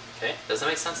 Okay, does that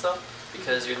make sense though?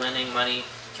 Because you're lending money, you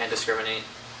can't discriminate.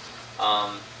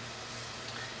 Now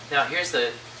here's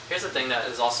the thing that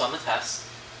is also on the test.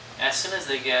 As soon as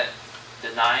they get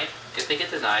denied, if they get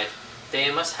denied, they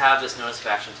must have this notice of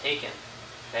action taken.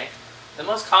 Okay, the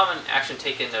most common action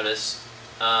taken notice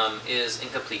is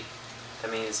incomplete.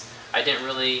 That means I didn't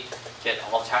really get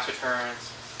all tax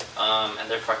returns, and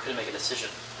therefore I couldn't make a decision.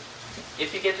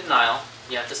 If you get denial,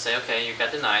 you have to say, okay, you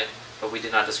got denied, but we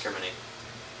did not discriminate.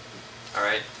 All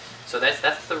right. So that's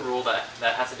the rule that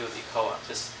has to do with ECOA.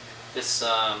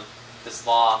 This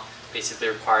law basically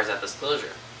requires that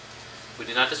disclosure. We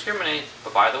do not discriminate,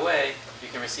 but by the way, you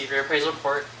can receive your appraisal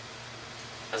report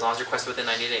as long as requested within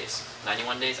 90 days.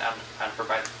 91 days, I'm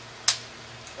provided.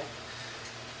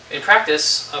 In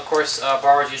practice, of course,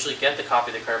 borrowers usually get the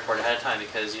copy of the credit report ahead of time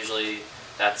because usually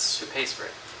that's who pays for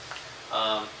it.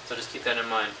 So just keep that in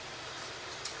mind.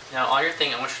 Now on your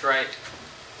thing, I want you to write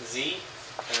Z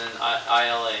and then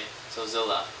ILA, so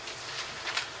Zilla.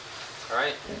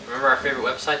 Alright, remember our favorite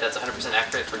website that's 100%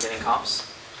 accurate for getting comps?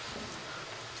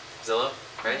 Zillow,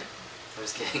 right? I'm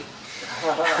just kidding.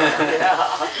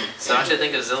 So I want you to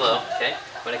think of Zillow, okay,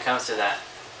 when it comes to that,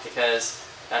 because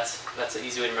that's an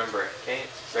easy way to remember it, okay?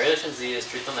 Regulation Z is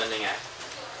Truth in Lending Act,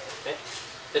 okay?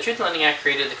 The Truth in Lending Act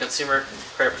created the Consumer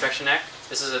Credit Protection Act.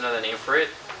 This is another name for it.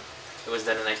 It was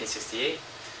done in 1968.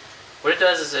 What it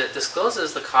does is it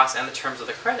discloses the costs and the terms of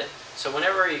the credit. So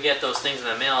whenever you get those things in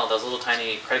the mail, those little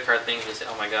tiny credit card things, you say,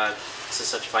 oh my god, this is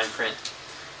such fine print.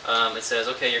 It says,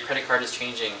 okay, your credit card is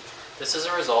changing. This is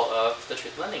a result of the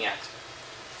Truth in Lending Act.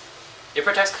 It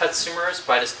protects consumers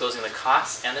by disclosing the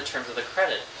costs and the terms of the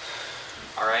credit.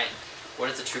 Alright, what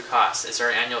is the true cost? Is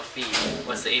there an annual fee?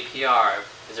 What's the APR?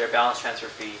 Is there a balance transfer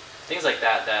fee? Things like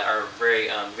that that are very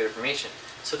good information.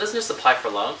 So it doesn't just apply for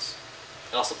loans,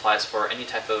 it also applies for any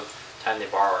type of timely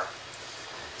borrower.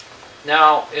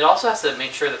 Now, it also has to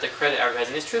make sure that the credit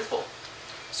advertising is truthful.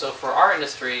 So for our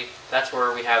industry, that's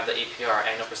where we have the APR,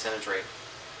 annual percentage rate.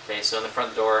 Okay, so in the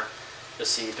front door, you'll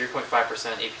see 3.5%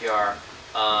 APR,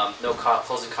 no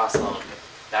closing cost loan.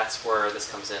 That's where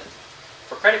this comes in.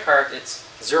 For credit card, it's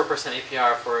 0%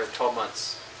 APR for 12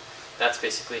 months. That's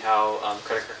basically how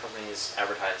credit card companies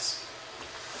advertise.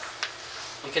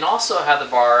 You can also have the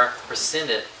borrower rescind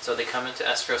it, so they come into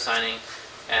escrow signing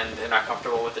and they're not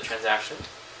comfortable with the transaction,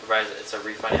 provided it's a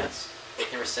refinance. They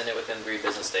can rescind it within 3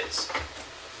 business days.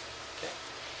 Okay.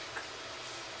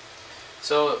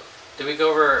 So, did we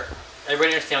go over?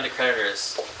 Everybody understand what a creditor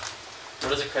is?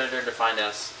 What is a creditor defined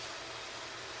as?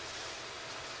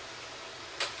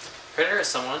 Creditor is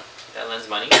someone that lends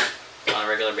money on a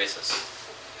regular basis.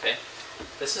 Okay.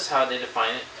 This is how they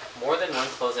define it. More than one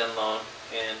closed-end loan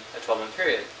in a 12-month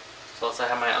period. So let's say I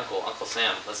have my Uncle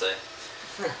Sam, let's say.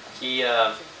 He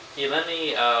lent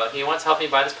me, he wants to help me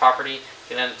buy this property.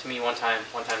 He lent it to me one time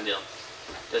deal.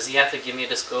 Does he have to give me a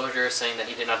disclosure saying that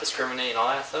he did not discriminate and all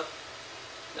that stuff?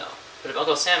 No. But if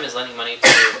Uncle Sam is lending money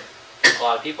to a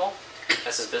lot of people,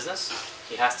 that's his business,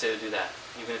 he has to do that,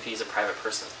 even if he's a private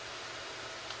person.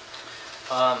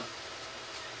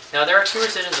 Now there are 2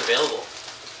 rescissions available.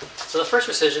 So the first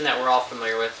rescission that we're all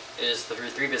familiar with is the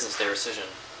 3 business day rescission.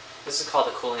 This is called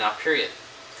the cooling off period.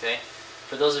 Okay.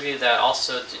 For those of you that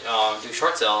also do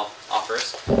short sale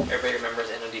offers, everybody remembers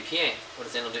NMLS. What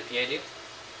does NMLS do?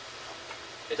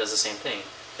 It does the same thing.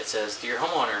 It says, dear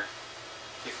homeowner,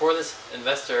 before this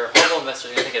horrible investor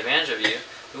is going to take advantage of you,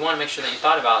 we want to make sure that you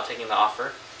thought about taking the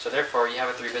offer. So therefore, you have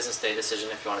a 3 business day decision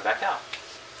if you want to back out.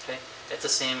 Okay. It's the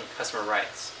same customer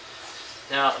rights.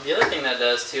 Now, the other thing that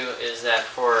does too is that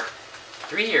for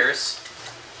 3 years,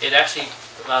 it actually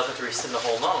allows them to rescind the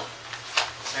whole loan.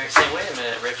 Now you're saying, wait a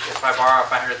minute, Rich, if I borrow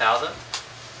 $500,000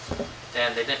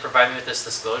 and they didn't provide me with this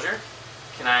disclosure,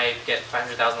 can I get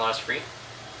 $500,000 free?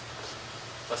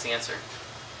 What's the answer?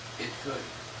 It could.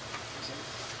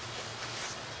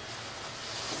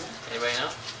 Anybody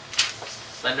know?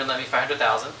 Lender lent me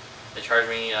 $500,000. They charge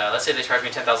me, let's say they charge me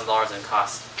 $10,000 in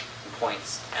cost and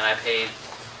points, and I paid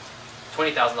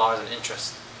 $20,000 in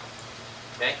interest.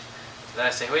 Okay? So then I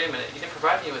say, wait a minute, you didn't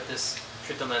provide me with this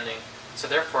truth in lending, so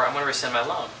therefore I'm going to rescind my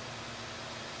loan.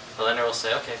 The lender will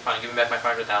say, okay, fine, give me back my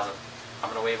 $500,000. I'm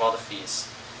going to waive all the fees.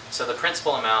 So the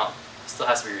principal amount still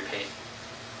has to be repaid.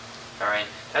 Alright?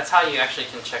 That's how you actually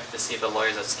can check to see if the lawyer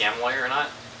is a scam lawyer or not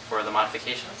for the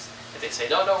modifications. If they say,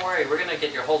 no, don't worry, we're going to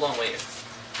get your whole loan waived.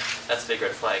 That's a big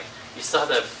red flag. You still have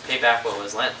to pay back what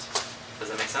was lent. Does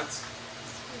that make sense?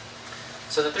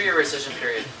 So the 3-year rescission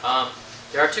period.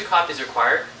 There are 2 copies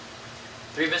required.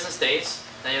 3 business days.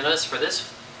 Now you'll notice for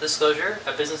this disclosure,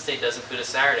 a business day does include a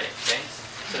Saturday. Okay.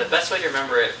 So the best way to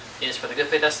remember it is for the good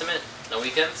faith estimate, no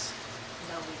weekends.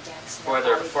 No weekends. For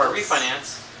a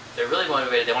refinance, they're really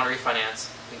motivated. They want to refinance.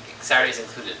 Saturdays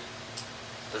included.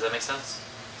 Does that make sense?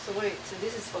 So wait, so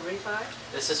this is for refi?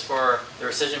 This is for the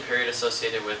rescission period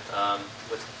associated with a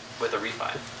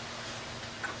refi.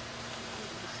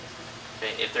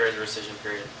 Okay, if there is a rescission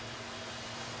period.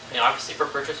 Obviously for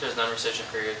purchase there's no rescission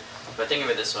period, but think of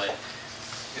it this way.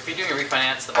 If you're doing a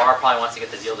refinance, the borrower probably wants to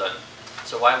get the deal done.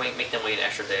 So why make them wait an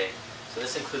extra day? So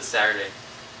this includes Saturday.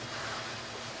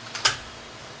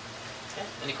 Okay,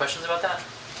 any questions about that?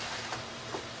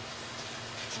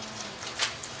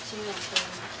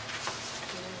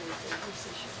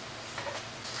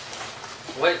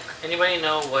 Anybody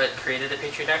know what created the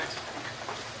Patriot Act?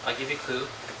 I'll give you a clue.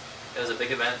 It was a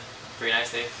big event, 3 United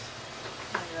States.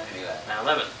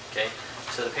 9/11. Okay,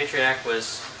 so the Patriot Act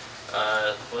was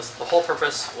the whole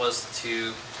purpose was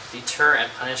to deter and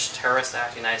punish terrorist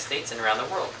acts in the United States and around the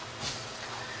world.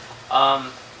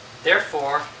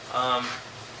 Therefore,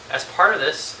 as part of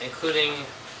this, including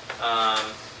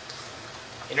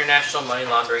International Money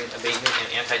Laundering Abatement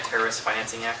and Anti-Terrorist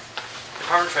Financing Act, the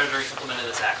Department of Treasury implemented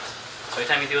this act. So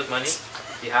anytime you deal with money,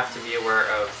 you have to be aware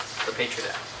of the Patriot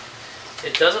Act.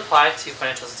 It does apply to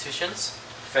financial institutions,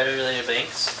 federally related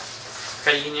banks,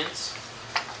 credit unions,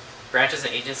 branches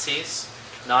and agencies,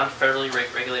 non-federally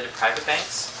regulated private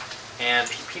banks, and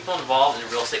people involved in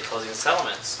real estate closing and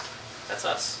settlements. That's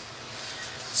us.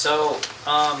 So,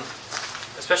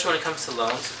 especially when it comes to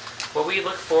loans, what we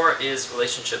look for is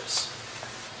relationships.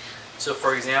 So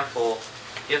for example,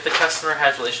 if the customer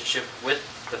has a relationship with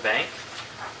the bank,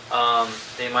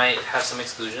 they might have some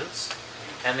exclusions.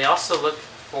 And they also look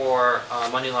for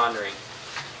money laundering.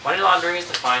 Money laundering is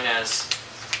defined as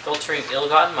filtering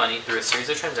ill-gotten money through a series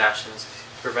of transactions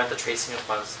to prevent the tracing of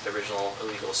funds to the original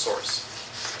illegal source.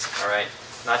 Alright?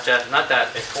 Not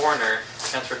that a foreigner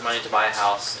transferred money to buy a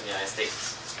house in the United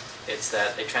States. It's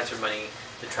that they transferred money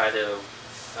to try to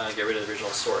get rid of the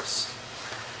original source.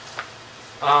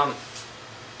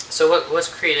 So what was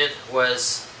created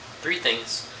was 3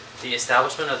 things. The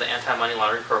establishment of the anti-money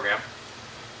laundering program,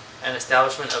 an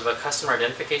establishment of a customer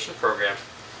identification program,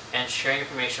 and sharing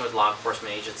information with law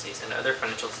enforcement agencies and other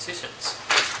financial institutions.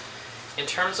 In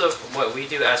terms of what we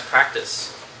do as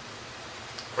practice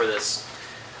for this,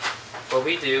 what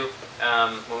we do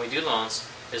when we do loans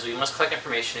is we must collect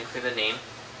information, including the name,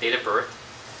 date of birth,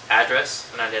 address,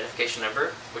 and identification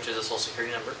number, which is a social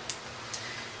security number.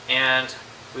 And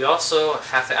we also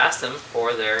have to ask them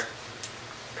for their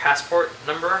passport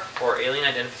number or alien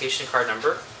identification card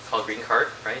number, called green card,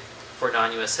 right, for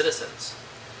non-U.S. citizens.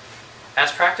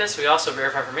 As practice, we also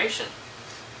verify information,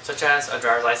 such as a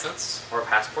driver's license or a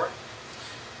passport.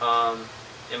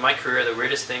 In my career, the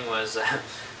weirdest thing was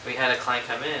we had a client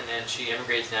come in and she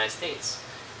immigrated to the United States,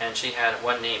 and she had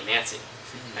one name, Nancy.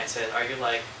 And I said, "Are you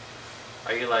like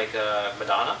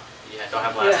Madonna? You don't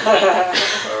have a last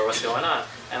name, or what's going on?"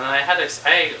 And then I had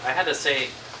to say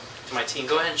to my team,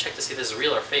 "Go ahead and check to see if this is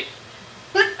real or fake."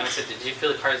 And I said, "Did you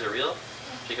feel the cards are real?"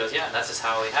 She goes, "Yeah, that's just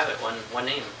how we have it, one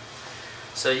name."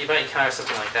 So you might encounter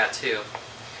something like that too.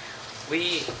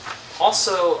 We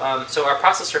also, so our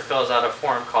processor fills out a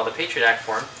form called the Patriot Act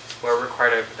form, where we're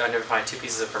required to identify 2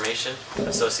 pieces of information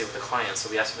associated with the client. So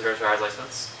we ask for the driver's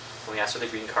license, and we ask for the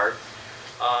green card.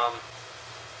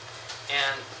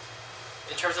 And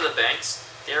in terms of the banks,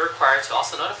 they are required to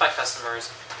also notify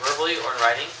customers verbally or in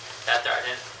writing that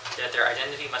their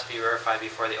identity must be verified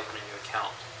before they open a new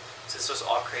account. So this was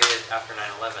all created after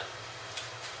 9/11.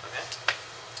 Okay?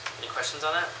 Any questions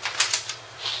on that?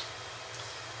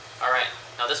 Alright,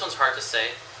 now this one's hard to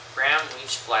say.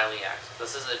 Graham-Leach-Bliley Act.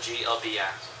 This is a GLB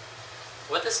Act.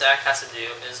 What this act has to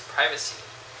do is privacy.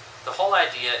 The whole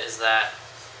idea is that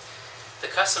the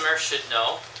customer should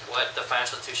know what the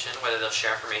financial institution, whether they'll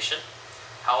share information,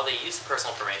 how will they use the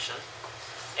personal information,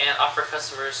 and offer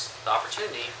customers the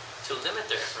opportunity to limit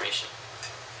their information.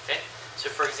 Okay? So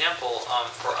for example,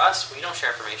 for us, we don't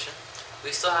share information.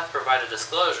 We still have to provide a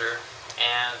disclosure,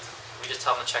 and we just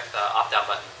tell them to check the opt-out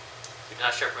button. We do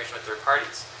not share information with third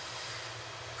parties.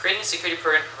 Creating a security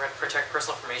program to protect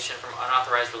personal information from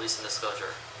unauthorized release and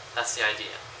disclosure. That's the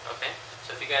idea. Okay?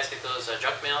 So if you guys get those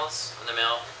junk mails in the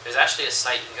mail, there's actually a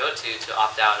site you can go to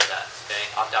opt out of that. Okay?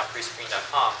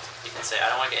 optoutprescreen.com. You can say, "I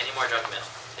don't want to get any more junk mail."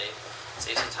 Okay?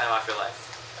 Save some time off your life.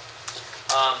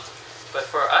 But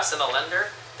for us and the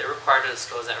lender, they're required to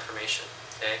disclose that information.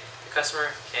 Okay? The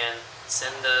customer can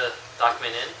send the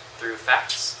document in through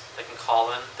fax. They can call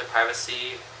in the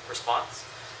privacy response.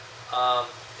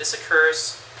 This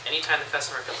occurs anytime the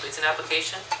customer completes an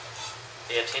application,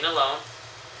 they obtain a loan,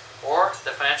 or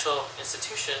the financial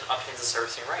institution obtains the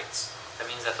servicing rights. That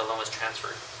means that the loan was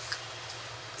transferred.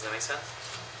 Does that make sense?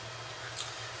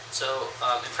 So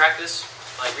in practice,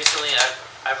 like recently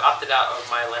I've opted out of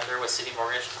my lender with City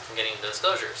Mortgage from getting the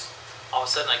disclosures. All of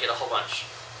a sudden I get a whole bunch,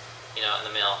 in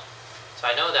the mail. So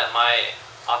I know that my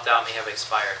opt-out may have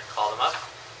expired. Call them up.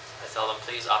 I tell them,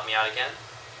 "Please opt me out again."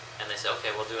 And they say, "Okay,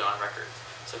 we'll do it on record."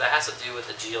 So that has to do with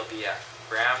the GLB Act,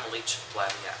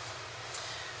 Graham-Leach-Bliley Act.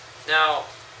 Now,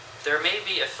 there may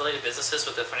be affiliated businesses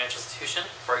with the financial institution.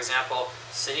 For example,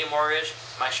 City Mortgage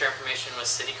might share information with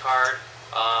CitiCard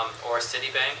or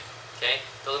Citibank. Okay,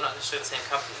 those are not necessarily the same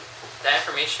company. That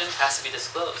information has to be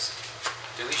disclosed.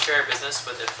 Do we share business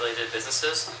with affiliated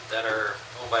businesses that are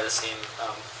owned by the same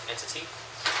entity?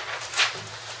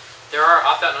 There are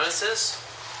opt-out notices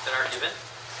that are given,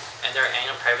 and there are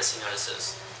annual privacy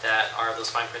notices that are those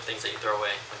fine print things that you throw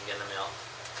away when you get in the mail.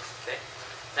 Okay.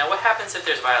 Now, what happens if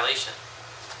there's a violation?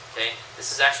 Okay,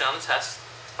 this is actually on the test.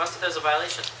 What happens if there's a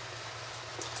violation?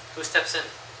 Who steps in?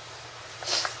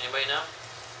 Anybody know?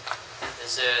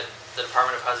 Is it the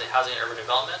Department of Housing and Urban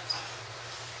Development?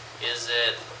 Is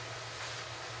it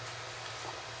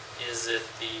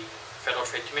the Federal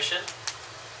Trade Commission?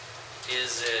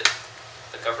 Is it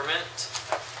the government?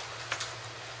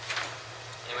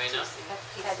 Anybody know?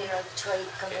 Federal Trade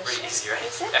Okay, pretty Commission. easy, right?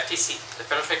 Is it? FTC, the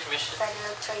Federal Trade Commission.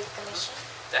 Federal Trade Commission.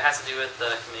 That has to do with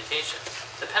the communication.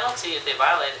 The penalty if they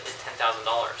violate it is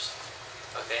 $10,000.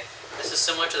 Okay? This is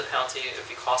similar to the penalty if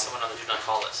you call someone on the do not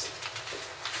call list.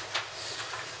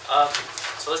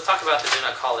 So let's talk about the do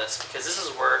not call list, because this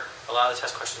is where a lot of the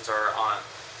test questions are on.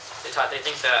 They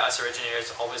think that us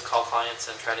originators always call clients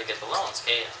and try to get the loans.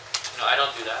 Okay, I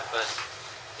don't do that, but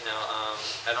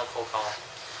I don't cold call.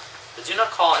 The Do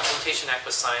Not Call Implementation Act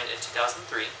was signed in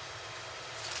 2003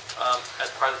 as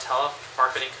part of the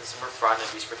Telemarketing Consumer Fraud and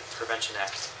Abuse Prevention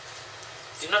Act.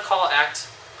 The Do Not Call Act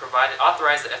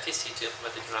authorized the FTC to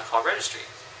implement the Do Not Call Registry.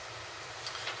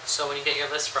 So when you get your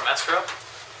list from escrow,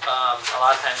 a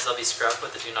lot of times they'll be scrubbed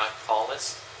with the Do Not Call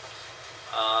list.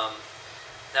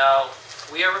 Now,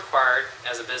 we are required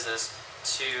as a business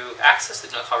to access the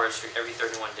Do Not Call Registry every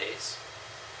 31 days.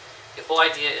 The whole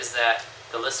idea is that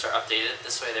the lists are updated.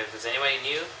 This way, if there's anybody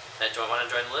new that want to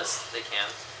join the list, they can.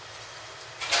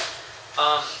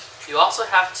 You also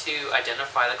have to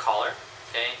identify the caller.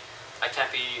 Okay, I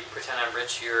can't pretend I'm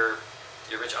Rich, your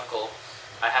your rich uncle,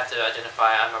 I have to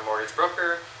identify I'm a mortgage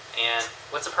broker, and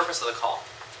what's the purpose of the call?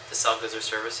 To sell goods or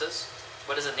services.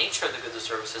 What is the nature of the goods or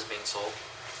services being sold?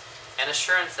 And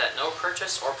assurance that no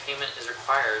purchase or payment is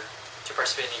required to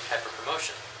participate in any type of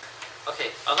promotion.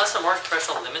 Okay, unless a mortgage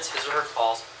professional limits his or her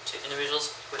calls to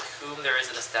individuals with whom there is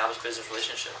an established business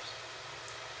relationship,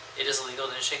 it is illegal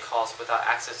to initiate calls without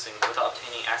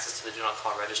obtaining access to the Do Not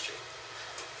Call registry.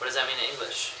 What does that mean in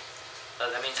English?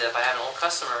 That means that if I have an old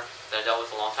customer that I dealt with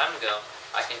a long time ago,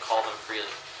 I can call them freely.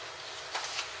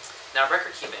 Now,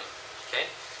 record keeping. Okay,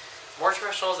 mortgage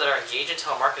professionals that are engaged in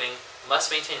telemarketing must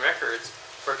maintain records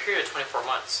for a period of 24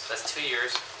 months. That's 2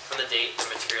 years from the date the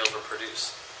materials were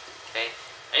produced. Okay,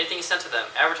 anything you sent to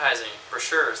them, advertising,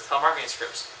 brochures, telemarketing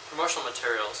scripts, promotional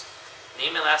materials,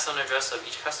 name and last known address of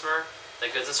each customer,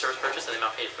 the goods and service purchased, and the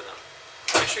amount paid for them.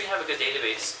 Make sure you have a good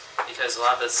database, because a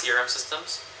lot of the CRM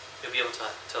systems, you'll be able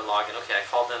to log in. Okay, I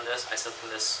called them this, I sent them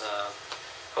this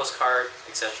postcard,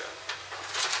 etc.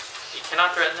 You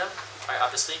cannot threaten them, right,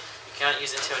 obviously. You cannot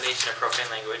use intimidation or profane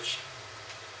language.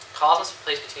 Calls must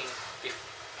be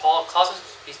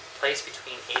placed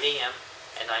between 8 a.m.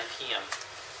 and 9 p.m.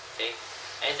 Okay,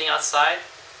 anything outside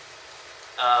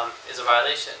is a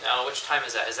violation. Now, which time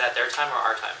is that? Is that their time or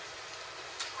our time?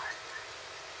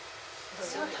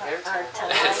 It's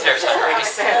It's their time.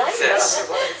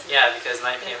 Yes. Yeah, because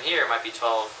 9 p.m. here might be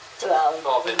 12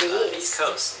 in the East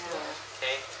Coast.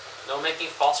 Okay. No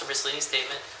making false or misleading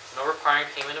statement. No requiring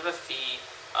payment of a fee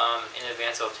in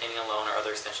advance of obtaining a loan or other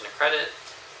extension of credit.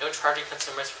 No charging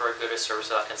consumers for a good or service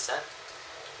without consent.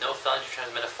 No failing to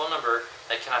transmit a phone number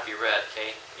that cannot be read.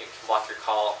 Okay, you can block your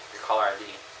caller ID.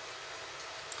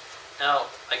 Now,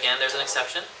 again, there's an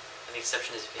exception, and the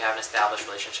exception is if you have an established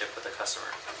relationship with the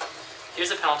customer. Here's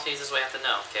the penalties. This is what you have to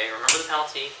know. Okay, remember the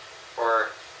penalty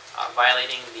for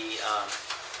violating the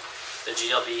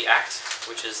GLB Act,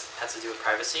 which has to do with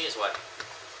privacy. Is what?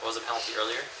 What was the penalty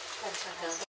earlier?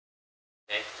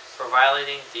 Okay, for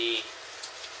violating the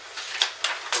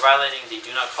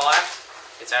Do Not Call Act,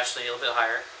 it's actually a little bit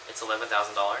higher. It's $11,000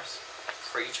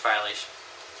 for each violation.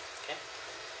 Okay,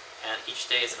 and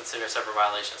each day is considered a separate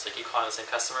violation. So you keep calling the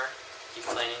same customer, keep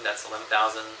complaining. That's 11,000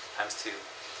 times 2.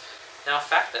 Now,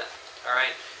 FACTA. All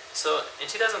right, so in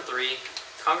 2003,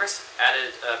 Congress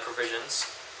added provisions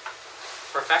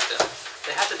for FACTA.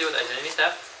 They have to do with identity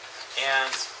theft,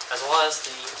 and as well as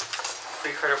the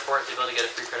free credit report, the ability to get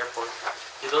a free credit report,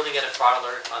 the ability to get a fraud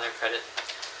alert on their credit.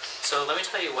 So let me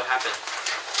tell you what happened.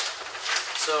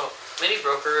 So many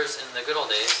brokers in the good old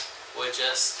days would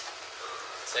just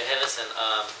say, hey, listen,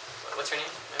 what's your name,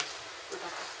 ma'am?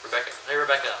 Rebecca. Hey,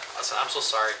 Rebecca, I'm so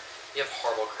sorry. You have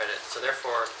horrible credit, so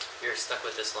therefore you're stuck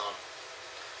with this loan.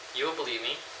 You will believe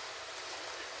me,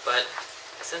 but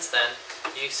since then,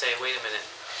 you say, wait a minute,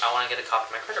 I want to get a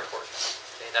copy of my credit report.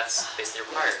 Okay, that's basically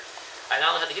required. I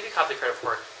not only have to give you a copy of the credit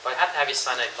report, but I have to have you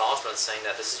sign an acknowledgement saying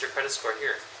that this is your credit score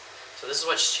here. So this is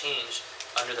what's changed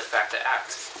under the FACTA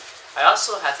Act. I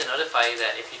also have to notify you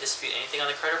that if you dispute anything on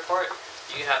the credit report,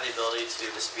 you have the ability to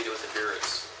dispute it with the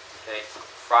bureaus. Okay,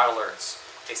 fraud alerts,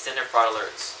 extended fraud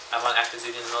alerts. I'm on active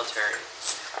duty in the military.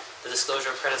 The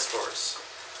disclosure of credit scores.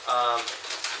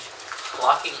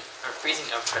 Blocking or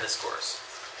freezing of credit scores.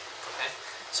 Okay,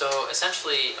 so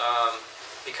essentially,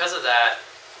 because of that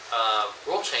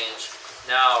rule change,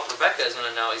 now Rebecca is going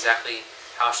to know exactly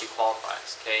how she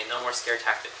qualifies. Okay, no more scare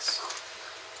tactics.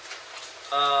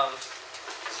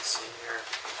 Let's see here.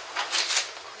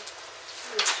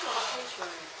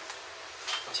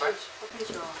 I'm sorry.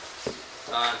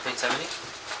 Page 70.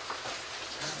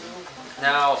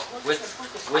 Now, with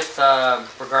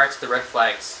regard to the red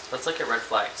flags, let's look at red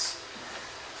flags.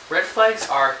 Red flags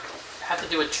have to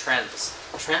do with trends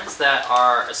that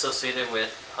are associated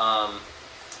with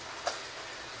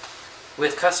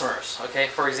customers. Okay,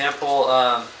 for example,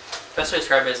 best way to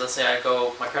describe it is, let's say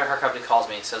my credit card company calls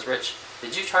me and says, Rich,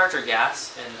 did you charge your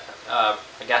gas in a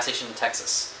gas station in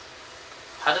Texas?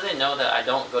 How do they know that I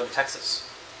don't go to Texas?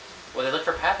 Well, they look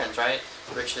for patterns, right?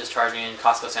 Rich is charging in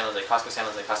Costco San Jose, Costco San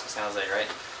Jose, Costco San Jose, right?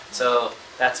 So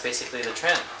that's basically the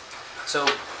trend. So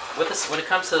with this, when it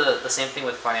comes to the same thing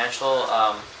with financial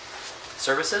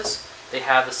services, they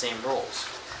have the same rules.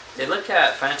 They look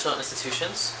at financial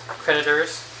institutions,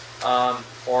 creditors,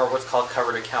 or what's called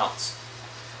covered accounts.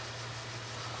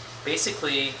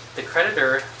 Basically, the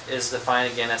creditor is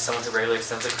defined again as someone who regularly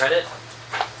extends the credit.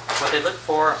 What they look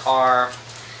for are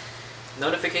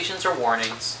notifications or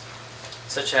warnings,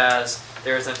 such as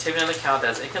there is an activity on the account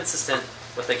that is inconsistent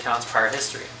with the account's prior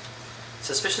history.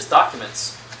 Suspicious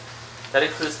documents. That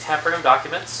includes tampering of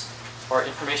documents or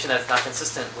information that is not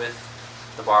consistent with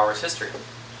the borrower's history.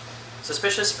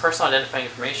 Suspicious personal identifying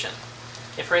information.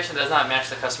 information does not match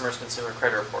the customer's consumer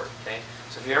credit report. Okay,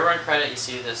 so if you ever run credit, you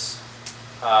see this,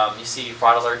 you see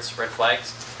fraud alerts, red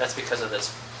flags. That's because of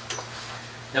this.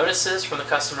 Notices from the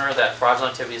customer that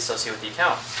fraudulent activity is associated with the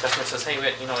account. The customer says, hey,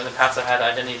 wait, in the past I had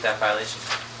identity theft violation.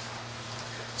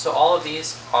 So all of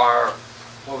these are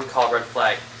what we call red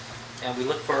flag, and we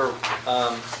look for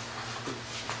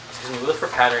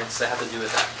patterns that have to do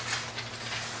with that.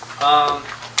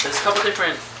 There's a couple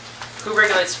different. Who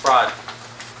regulates fraud?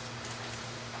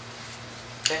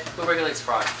 Okay, who regulates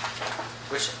fraud?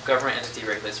 Which government entity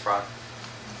regulates fraud?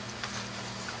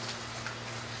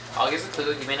 I'll give you a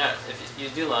clue. You may not, if you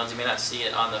do loans, you may not see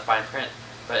it on the fine print,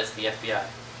 but it's the FBI.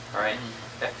 All right,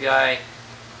 FBI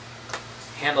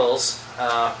handles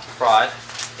fraud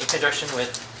in conjunction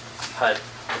with HUD,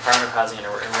 Department of Housing and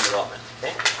Urban Development.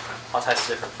 Okay, all types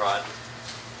of different fraud.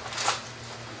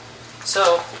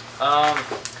 So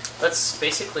let's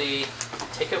basically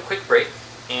take a quick break,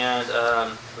 and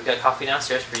we've got coffee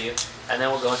downstairs for you, and then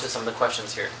we'll go into some of the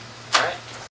questions here.